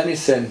achieved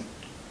anything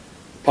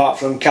apart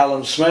from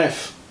Callum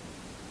Smith.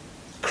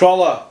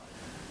 Crawler.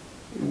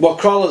 Well,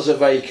 Crawler's a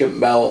vacant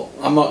belt,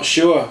 I'm not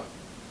sure.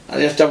 You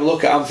have to have a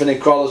look at Anthony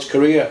Crawler's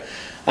career.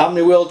 How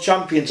many world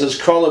champions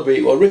has Crawler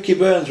beat? Well, Ricky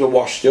Burns were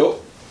washed up.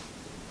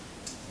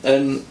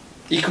 And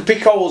you can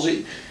pick holes.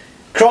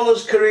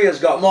 Crawler's career's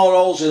got more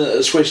holes in it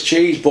than Swiss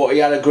cheese, but he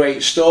had a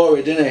great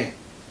story, didn't he?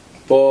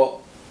 But,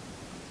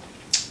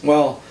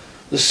 well,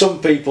 there's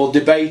some people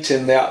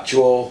debating the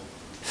actual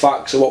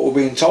facts of what we're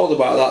being told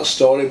about that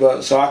story,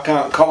 but so I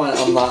can't comment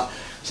on that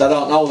because I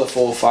don't know the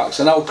full facts.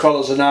 I know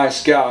Crawler's a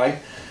nice guy,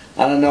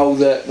 and I know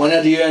that when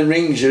Eddie Hearn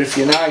rings you, if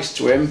you're nice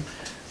to him,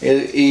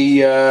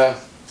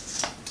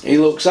 he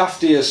looks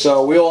after you.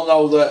 So we all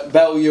know that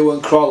Bellew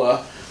and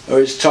Crawler are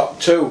his top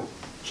two,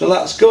 so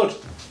that's good.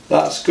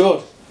 That's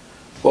good.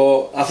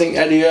 But I think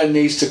Eddie Hearn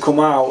needs to come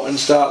out and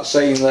start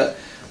saying that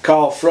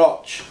Carl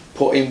Froch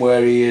put him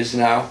where he is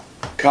now.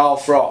 Carl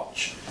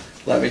Froch,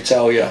 let me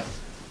tell you,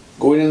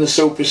 going in the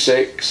Super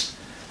 6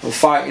 and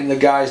fighting the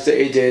guys that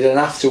he did, and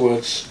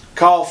afterwards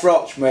Carl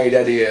Froch made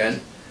Eddie Hearn,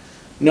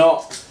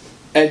 not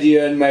Eddie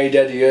Hearn made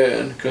Eddie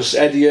Hearn, because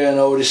Eddie Hearn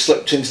already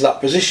slipped into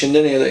that position,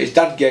 didn't he, that his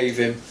dad gave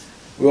him.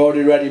 We're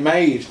already ready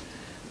made.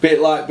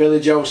 Bit like Billy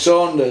Joe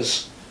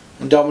Saunders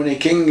and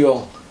Dominic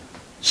Ingle.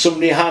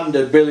 Somebody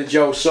handed Billy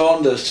Joe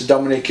Saunders to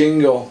Dominic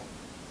Ingle.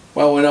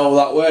 Well, we know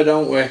that word,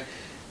 don't we?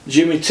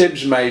 Jimmy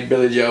Tibbs made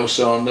Billy Joe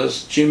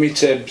Saunders. Jimmy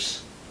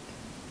Tibbs.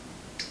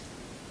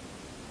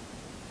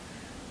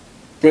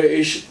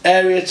 British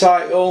area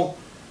title,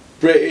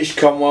 British,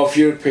 Commonwealth,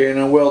 European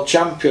and World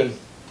Champion.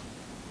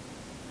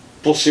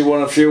 Plus he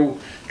won a few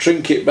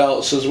trinket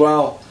belts as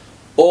well.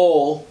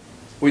 All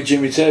with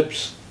Jimmy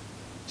Tibbs.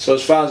 So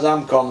as far as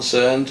I'm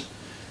concerned,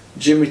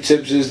 Jimmy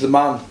Tibbs is the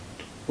man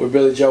with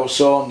Billy Joe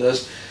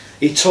Saunders.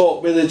 He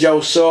taught Billy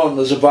Joe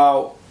Saunders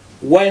about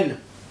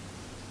when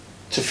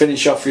to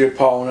finish off your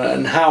opponent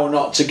and how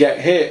not to get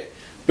hit.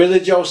 Billy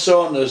Joe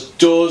Saunders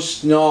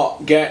does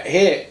not get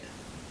hit.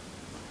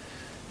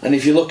 And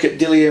if you look at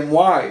Dillian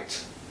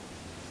White,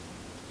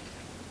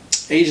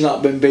 he's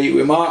not been beat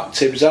with Mark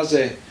Tibbs, has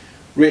he?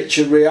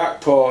 Richard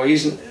Riakpo,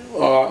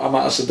 I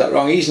might have said that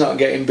wrong, he's not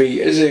getting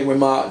beat, is he, with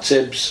Mark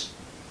Tibbs?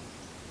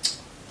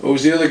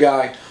 Who's the other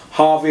guy?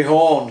 Harvey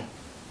Horn.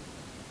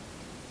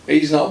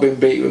 He's not been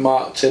beat with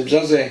Mark Tibbs,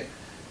 has he?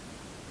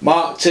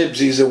 Mark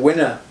Tibbs is a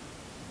winner.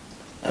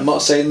 I'm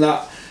not saying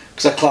that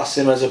because I class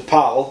him as a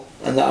pal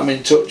and that I'm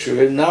in touch with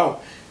him now.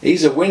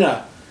 He's a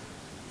winner.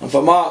 And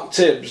for Mark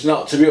Tibbs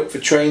not to be up for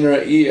trainer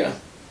at year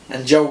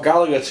and Joe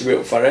Gallagher to be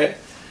up for it,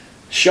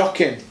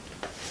 shocking.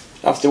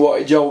 After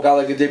what Joe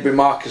Gallagher did with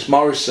Marcus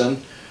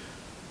Morrison,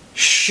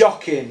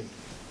 shocking.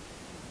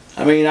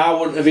 I mean, I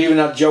wouldn't have even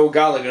had Joe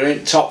Gallagher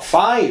in top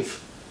 5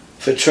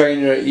 for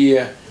trainer at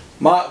year.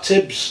 Mark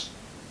Tibbs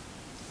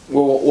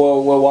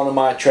were one of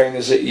my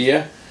trainers at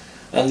year,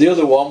 and the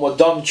other one were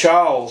Don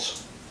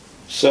Charles.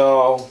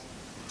 So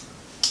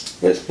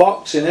it's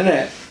boxing, isn't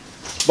it?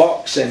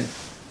 Boxing.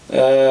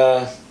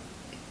 It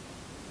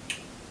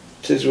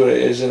is what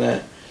it is, isn't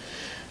it?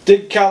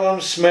 Did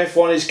Callum Smith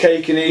want his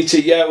cake and eat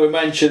it? Yeah, we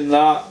mentioned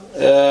that.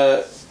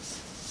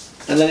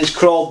 And then he's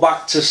crawled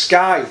back to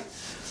Sky.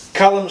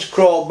 Callum's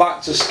crawled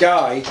back to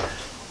Sky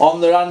on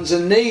their hands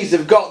and knees.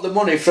 They've got the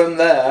money from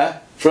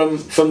there, from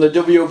the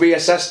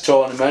WBSS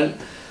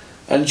tournament.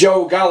 And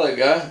Joe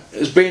Gallagher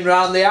has been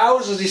round the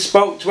houses. He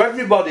spoke to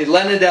everybody.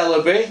 Leonard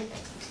Ellaby.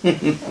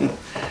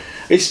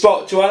 He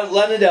spoke to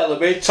Leonard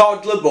Ellaby,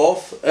 Todd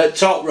LaBeouf at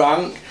Top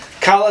Rank,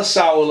 Calla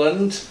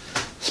Sowland,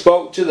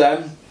 spoke to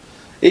them.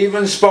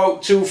 Even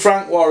spoke to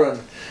Frank Warren.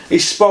 He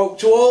spoke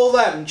to all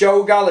them,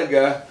 Joe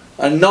Gallagher,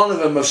 and none of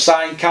them have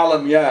signed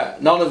Callum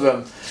yet. None of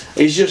them.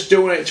 He's just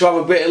doing it to have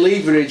a bit of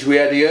leverage with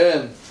Eddie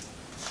Hearn.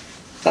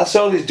 That's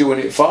all he's doing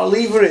it for,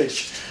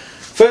 leverage.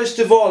 First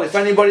of all, if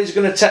anybody's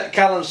going to take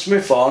Callum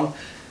Smith on,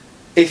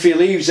 if he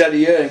leaves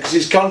Eddie Hearn, because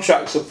his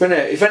contract's up,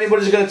 innit? If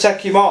anybody's going to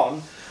take him on,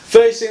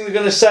 first thing they're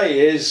going to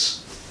say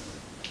is,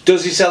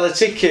 does he sell a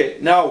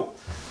ticket? No.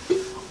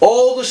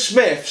 All the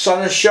Smiths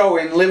on a show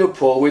in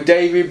Liverpool with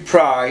David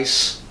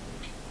Price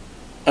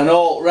and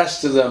all the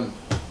rest of them,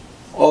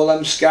 all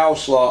them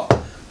Scouse lot,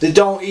 they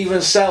don't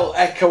even sell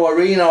Echo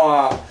Arena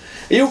art.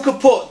 You could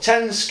put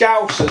 10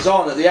 Scousers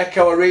on at the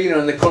Echo Arena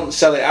and they couldn't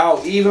sell it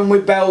out, even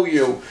with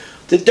Bellew.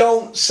 They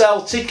don't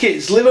sell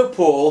tickets.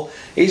 Liverpool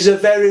is a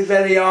very,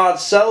 very hard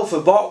sell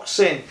for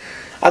boxing.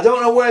 I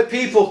don't know where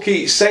people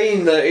keep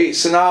saying that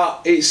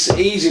it's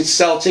easy to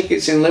sell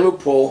tickets in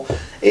Liverpool.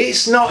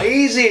 It's not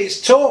easy,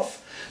 it's tough.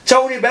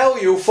 Tony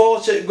Bellew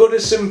fought at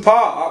Goodison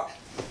Park.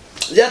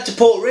 They had to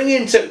put ring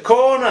into the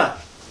corner.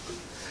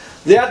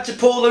 They had to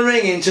pull the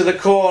ring into the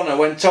corner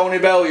when Tony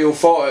Bellew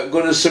fought at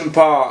Goodison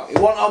Park. It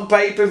wasn't on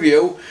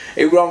pay-per-view,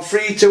 it was on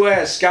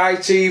free-to-air, Sky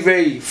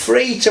TV.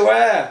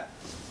 Free-to-air.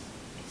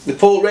 They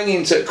pulled ring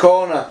into the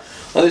corner.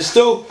 And they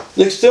still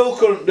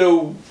couldn't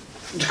do...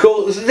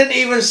 They didn't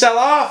even sell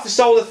half, they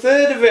sold a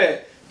third of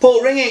it.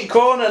 Pulled ring in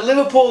corner.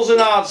 Liverpool's an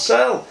hard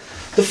sell.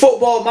 The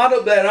football mad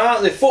up there,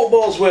 aren't they?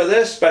 Football's where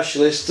they're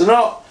specialists. They're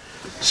not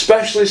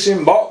specialists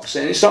in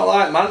boxing. It's not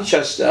like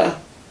Manchester.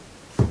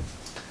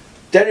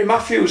 Derry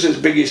Matthews is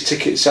the biggest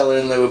ticket seller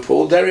in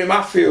Liverpool. Derry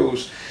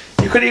Matthews.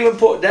 You could even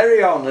put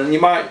Derry on and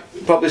you might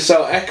probably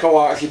sell Echo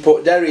out if you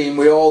put Derry in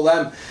with all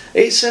them.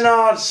 It's an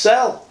hard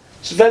sell.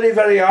 It's very,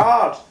 very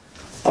hard.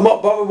 I'm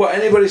not bothered what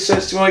anybody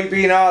says to me, oh, you're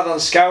being hard on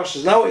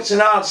Scousers. No, it's an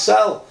hard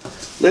sell.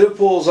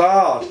 Liverpool's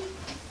hard.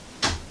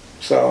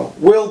 So,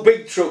 will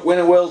Big Truck win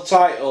a world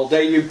title?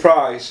 David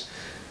Price.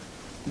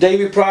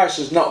 David Price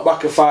has knocked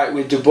back a fight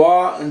with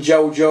Dubois and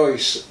Joe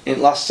Joyce in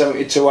the last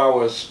 72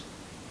 hours.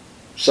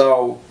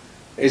 So,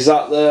 is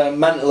that the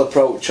mental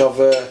approach of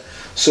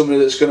somebody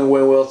that's going to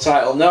win a world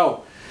title?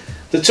 No.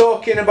 They're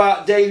talking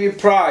about David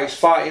Price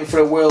fighting for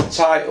a world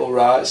title,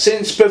 right?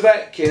 Since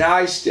Povetkin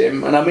iced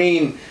him, and I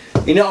mean,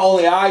 he not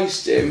only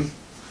iced him,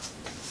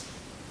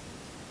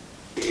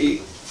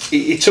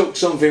 he took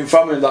something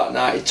from him that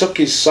night. He took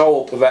his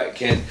soul,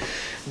 Povetkin.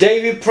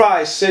 David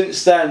Price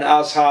since then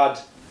has had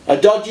a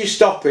dodgy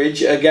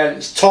stoppage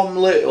against Tom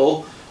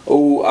Little,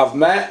 who I've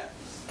met.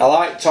 I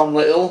like Tom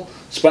Little.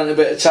 Spent a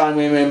bit of time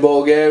with him in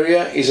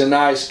Bulgaria. He's a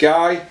nice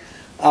guy.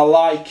 I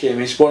like him.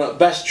 He's one of the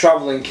best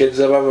travelling kids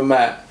I've ever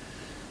met.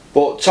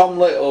 But Tom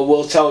Little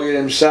will tell you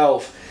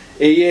himself,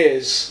 he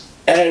is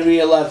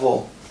area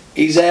level.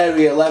 He's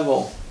area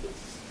level.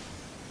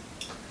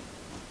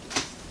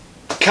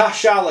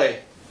 Cash Ali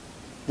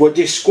were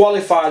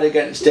disqualified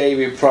against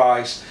David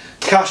Price.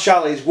 Cash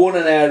Ali's won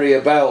an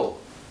area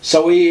belt.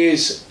 So he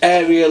is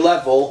area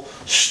level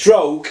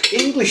stroke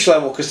English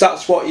level, because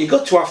that's what you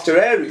got to after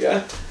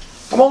area.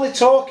 I'm only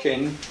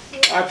talking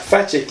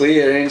hypothetically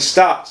here in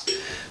stats.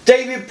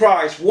 David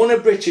Price won a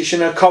British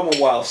and a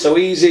Commonwealth, so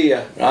he's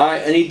here, right?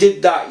 And he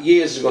did that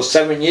years ago,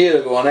 7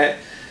 years ago on it.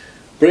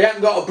 But he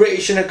hasn't got a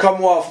British and a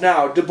Commonwealth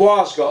now.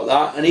 Dubois got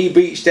that, and he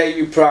beats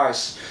David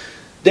Price.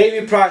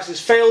 David Price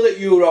has failed at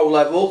Euro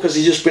level because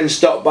he's just been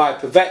stopped by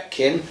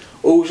Povetkin,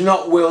 who's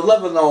not world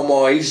level no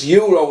more. He's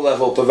Euro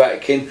level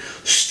Povetkin,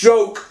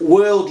 stroke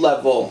world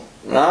level,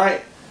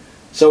 right?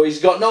 So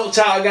he's got knocked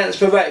out against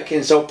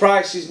Povetkin, so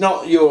Price is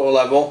not Euro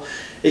level.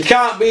 He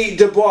can't beat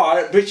Dubois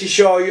at British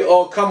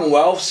or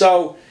Commonwealth,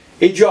 so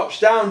he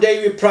drops down.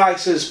 David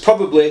Price is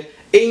probably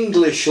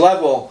English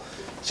level.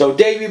 So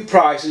David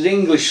Price is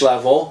English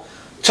level.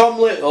 Tom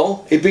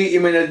Little, he beat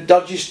him in a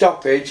dodgy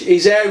stoppage.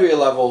 He's area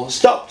level,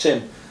 stopped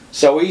him.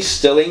 So he's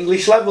still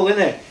English level,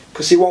 isn't he?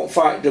 Because he won't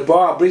fight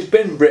Dubois, but he's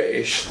been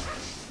British.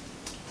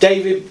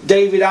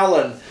 David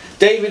Allen.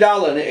 David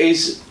Allen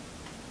is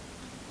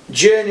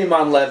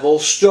journeyman level,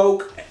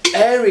 stroke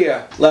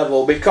area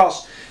level,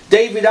 because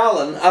David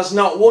Allen has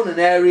not won an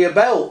area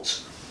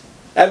belt.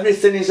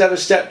 Everything he's ever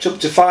stepped up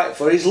to fight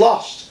for, he's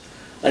lost.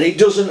 And he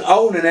doesn't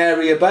own an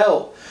area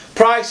belt.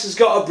 Price has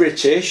got a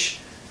British.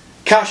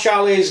 Cash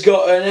Ali's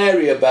got an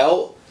area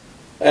belt.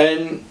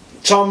 And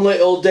Tom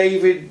Little,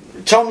 David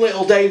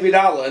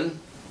Allen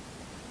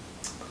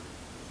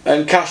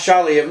and Cash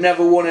Ali have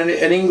never won an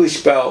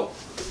English belt.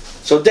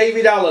 So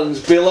David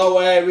Allen's below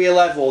area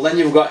level. Then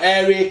you've got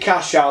area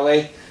Cash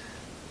Ali.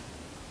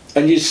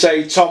 And you'd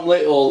say Tom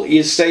Little,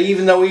 you'd say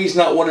even though he's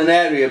not won an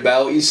area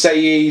belt, you'd say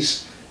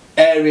he's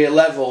area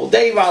level.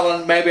 Dave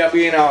Allen, maybe I'm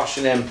being harsh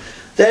on him.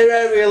 They're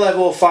area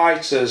level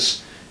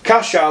fighters.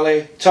 Cash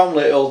Ali, Tom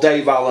Little,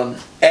 Dave Allen,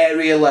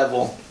 area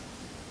level.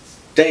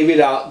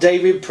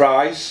 David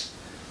Price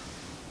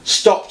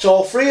stopped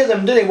all three of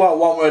them, didn't he? Well,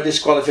 one were a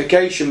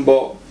disqualification,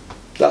 but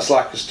that's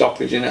like a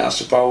stoppage in it, I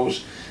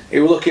suppose. He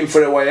was looking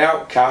for a way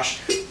out,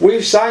 Cash.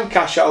 We've signed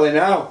Cash Ali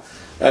now,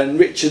 and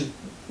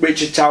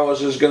Richard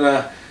Towers is going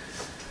to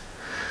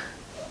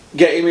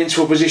get him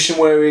into a position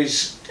where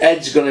his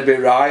head's going to be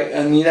right,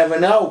 and you never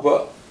know,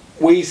 but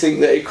we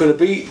think that he could have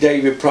beat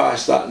David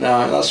Price that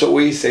night. That's what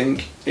we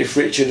think, if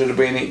Richard had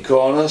been in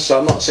corner. So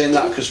I'm not saying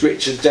that because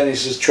Richard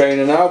Dennis is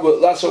trainer now,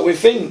 but that's what we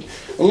think.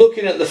 And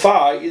looking at the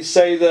fight, you'd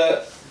say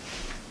that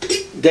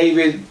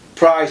David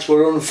Price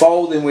were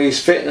unfolding with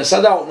his fitness.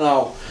 I don't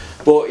know,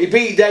 but he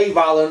beat Dave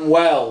Allen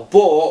well,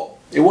 but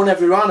he won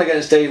every round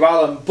against Dave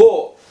Allen.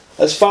 But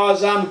as far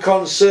as I'm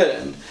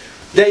concerned,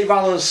 Dave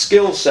Allen's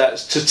skill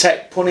set's to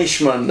take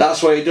punishment.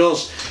 That's what he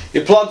does.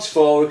 He plods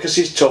forward because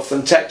he's tough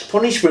and takes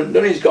punishment,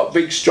 doesn't he? He's got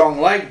big strong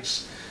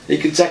legs. He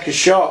can take a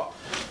shot.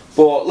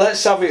 But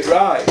let's have it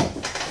right.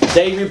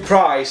 David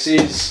Price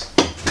is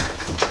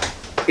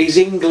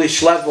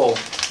English level,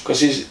 but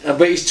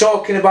he's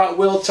talking about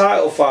world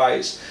title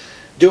fights.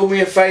 Do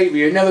me a favour,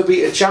 you never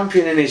beat a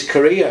champion in his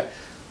career.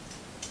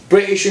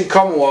 British and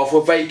Commonwealth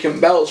were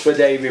vacant belts for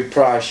David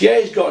Price.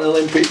 Yeah, he's got an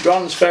Olympic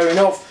bronze, fair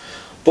enough,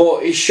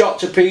 but he's shot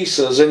to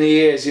pieces, and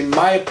he is, in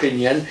my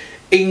opinion,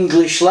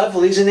 English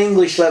level. He's an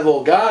English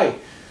level guy.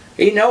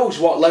 He knows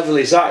what level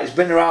he's at. He's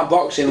been around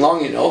boxing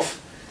long enough.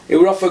 He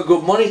would offer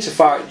good money to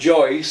fight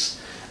Joyce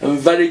and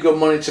very good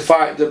money to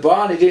fight the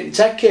Barn. He didn't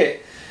take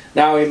it.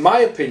 Now, in my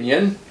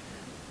opinion,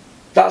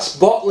 that's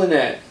bottling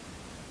it.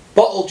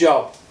 Bottle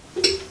job.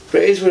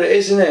 But it is what it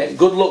is, isn't it?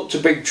 Good luck to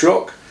Big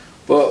Truck,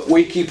 but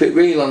we keep it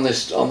real on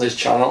this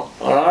channel.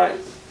 All right.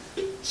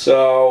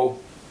 So,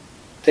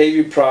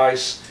 David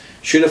Price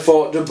should have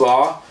fought the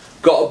Bar,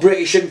 got a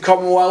British and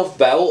Commonwealth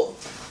belt,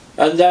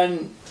 and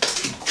then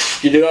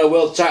you'd have got a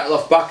world title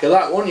off back of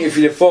that, wouldn't you, if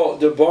you'd have fought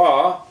the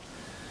Bar?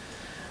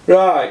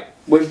 Right,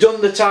 we've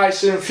done the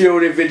Tyson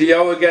Fury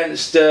video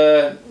against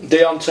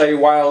Deontay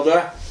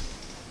Wilder.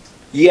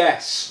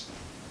 Yes,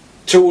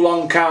 2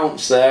 long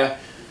counts there,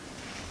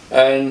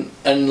 and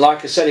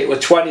like I said, it were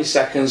 20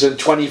 seconds and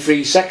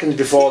 23 seconds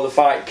before the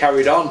fight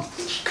carried on.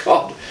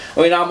 God,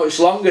 I mean, how much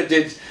longer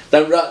did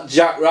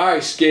Jack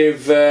Rice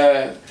give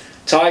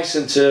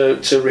Tyson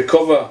to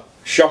recover?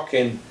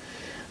 Shocking.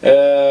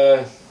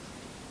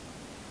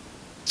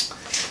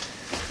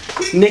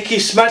 Nicky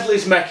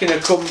Smedley's making a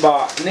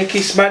comeback. Nicky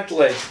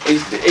Smedley,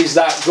 is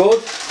that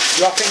good?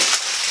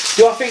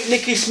 Do I think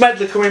Nicky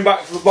Smedley coming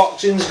back for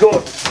boxing's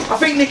good? I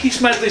think Nicky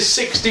Smedley's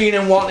 16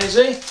 and 1, is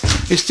he?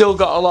 He's still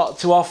got a lot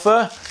to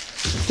offer.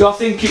 Do I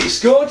think it's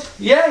good?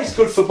 Yeah, it's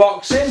good for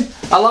boxing.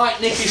 I like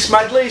Nicky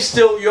Smedley. He's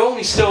still young,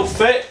 he's still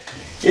fit.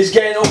 He's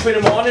getting up in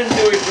the morning and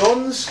doing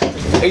runs.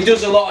 He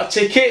does a lot of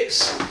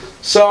tickets.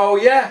 So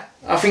yeah,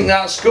 I think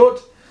that's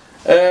good.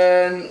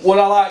 And would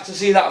I like to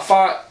see that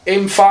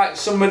him fight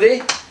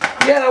somebody?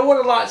 Yeah, I would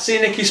have liked to see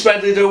Nicky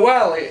Smedley do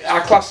well. I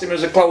class him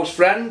as a close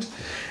friend.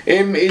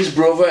 Him, his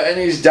brother and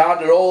his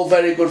dad are all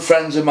very good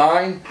friends of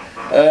mine.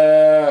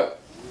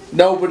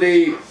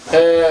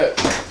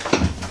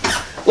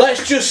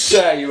 Let's just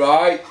say,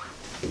 right,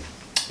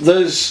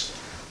 there's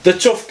the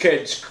tough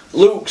kids.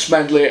 Luke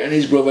Smedley and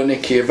his brother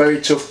Nicky are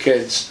very tough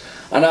kids,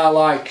 and I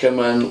like them,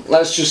 and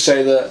let's just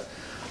say that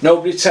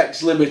nobody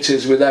takes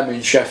liberties with them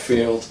in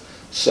Sheffield.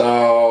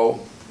 So,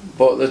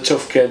 but they're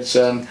tough kids,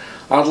 and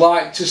I'd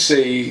like to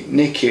see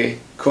Nicky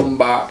come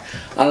back,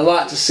 and I'd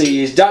like to see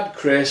his dad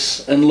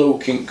Chris and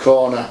Luke in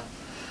corner,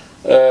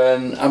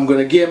 and I'm going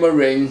to give him a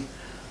ring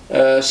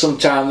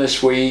sometime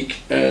this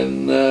week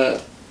and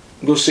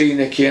go see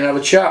Nicky and have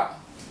a chat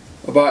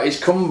about his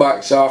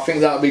comeback. So I think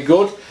that'd be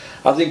good.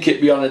 I think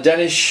it'd be on a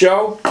Dennis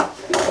show.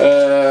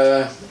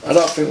 I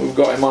don't think we've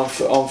got him on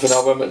for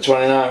November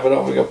 29th. I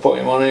don't think I put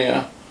him on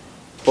here,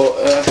 but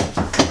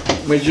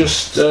we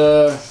just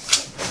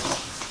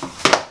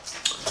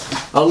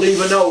I'll leave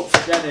a note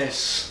for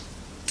Dennis.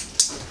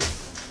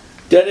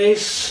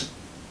 Dennis,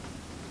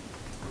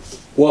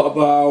 what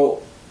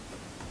about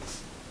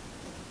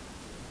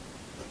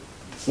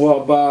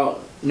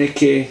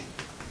Nicky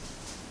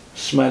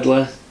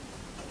Smedley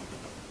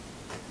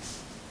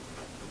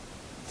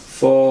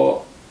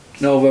for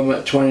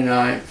November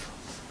 29th?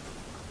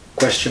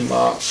 Question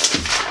mark.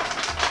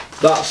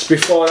 That's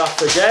before I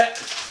forget.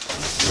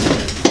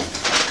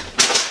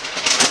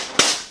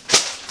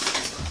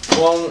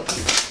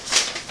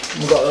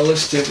 We've got a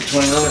list here for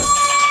 29th.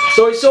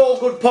 So it's all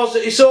good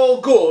positive. It's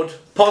all good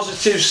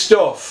positive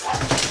stuff.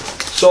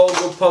 It's all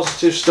good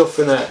positive stuff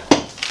in it.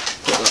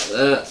 Put that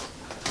there.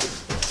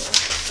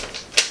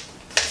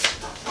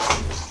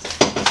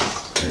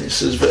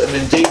 This is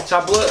vitamin D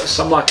tablets.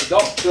 I'm like a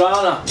doctor,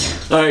 aren't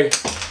I?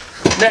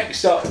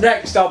 Next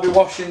I'll be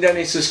washing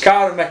Dennis's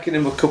car and making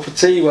him a cup of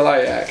tea. Well,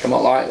 I come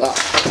out like that.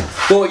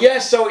 But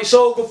yes, so it's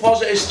all good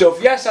positive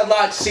stuff. Yes, I'd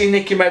like to see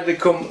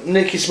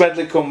Nicky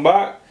Smedley come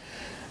back.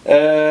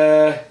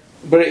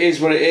 But it is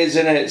what it is,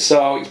 innit?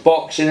 So it's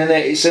boxing,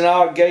 innit? It's an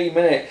hard game,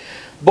 innit?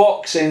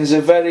 Boxing's a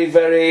very,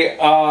 very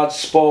hard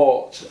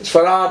sport. It's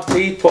for hard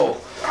people.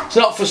 It's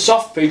not for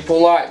soft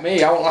people like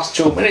me. I won't last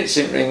 2 minutes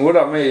in ring, would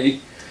I, me?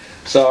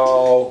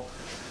 So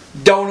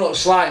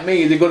donuts like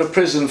me, they go to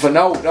prison for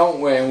note, don't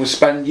we? And we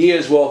spend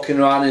years walking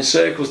around in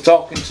circles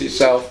talking to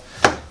yourself.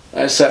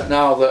 Except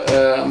now that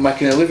I'm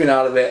making a living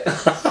out of it.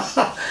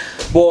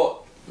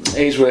 But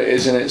it is what it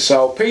is, innit?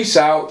 So peace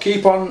out.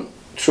 Keep on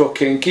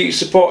trucking, keep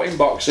supporting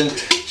boxing.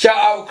 Shout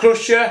out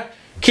Crusher,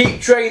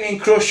 keep training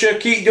Crusher,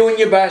 keep doing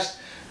your best,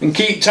 and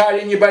keep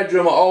tidying your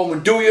bedroom at home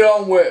and do your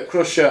own work,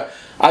 Crusher.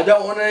 I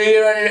don't want to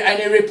hear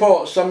any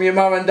reports from your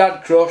mum and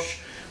dad, Crush,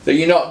 that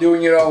you're not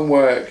doing your own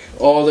work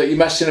or that you're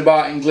messing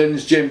about in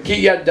Glenn's gym. Keep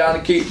your head down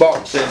and keep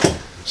boxing.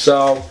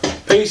 So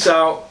peace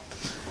out,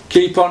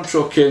 keep on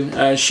trucking,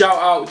 and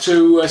shout out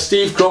to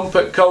Steve Crump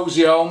at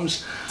Cozy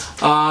Homes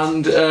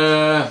and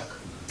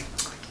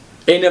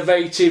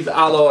Innovative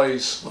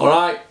Alloys.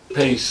 Alright,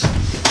 peace.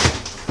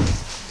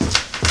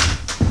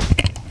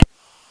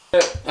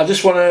 I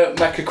just want to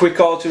make a quick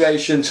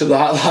alteration to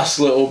that last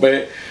little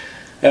bit.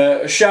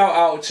 A shout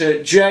out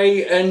to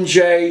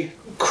J&J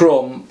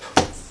Crump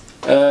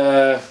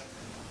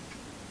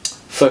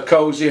for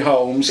Cozy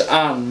Homes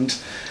and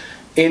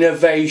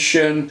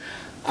Innovation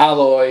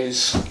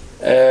Alloys.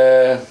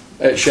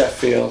 at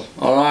Sheffield.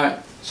 Alright,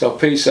 so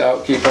peace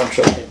out, keep on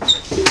trucking.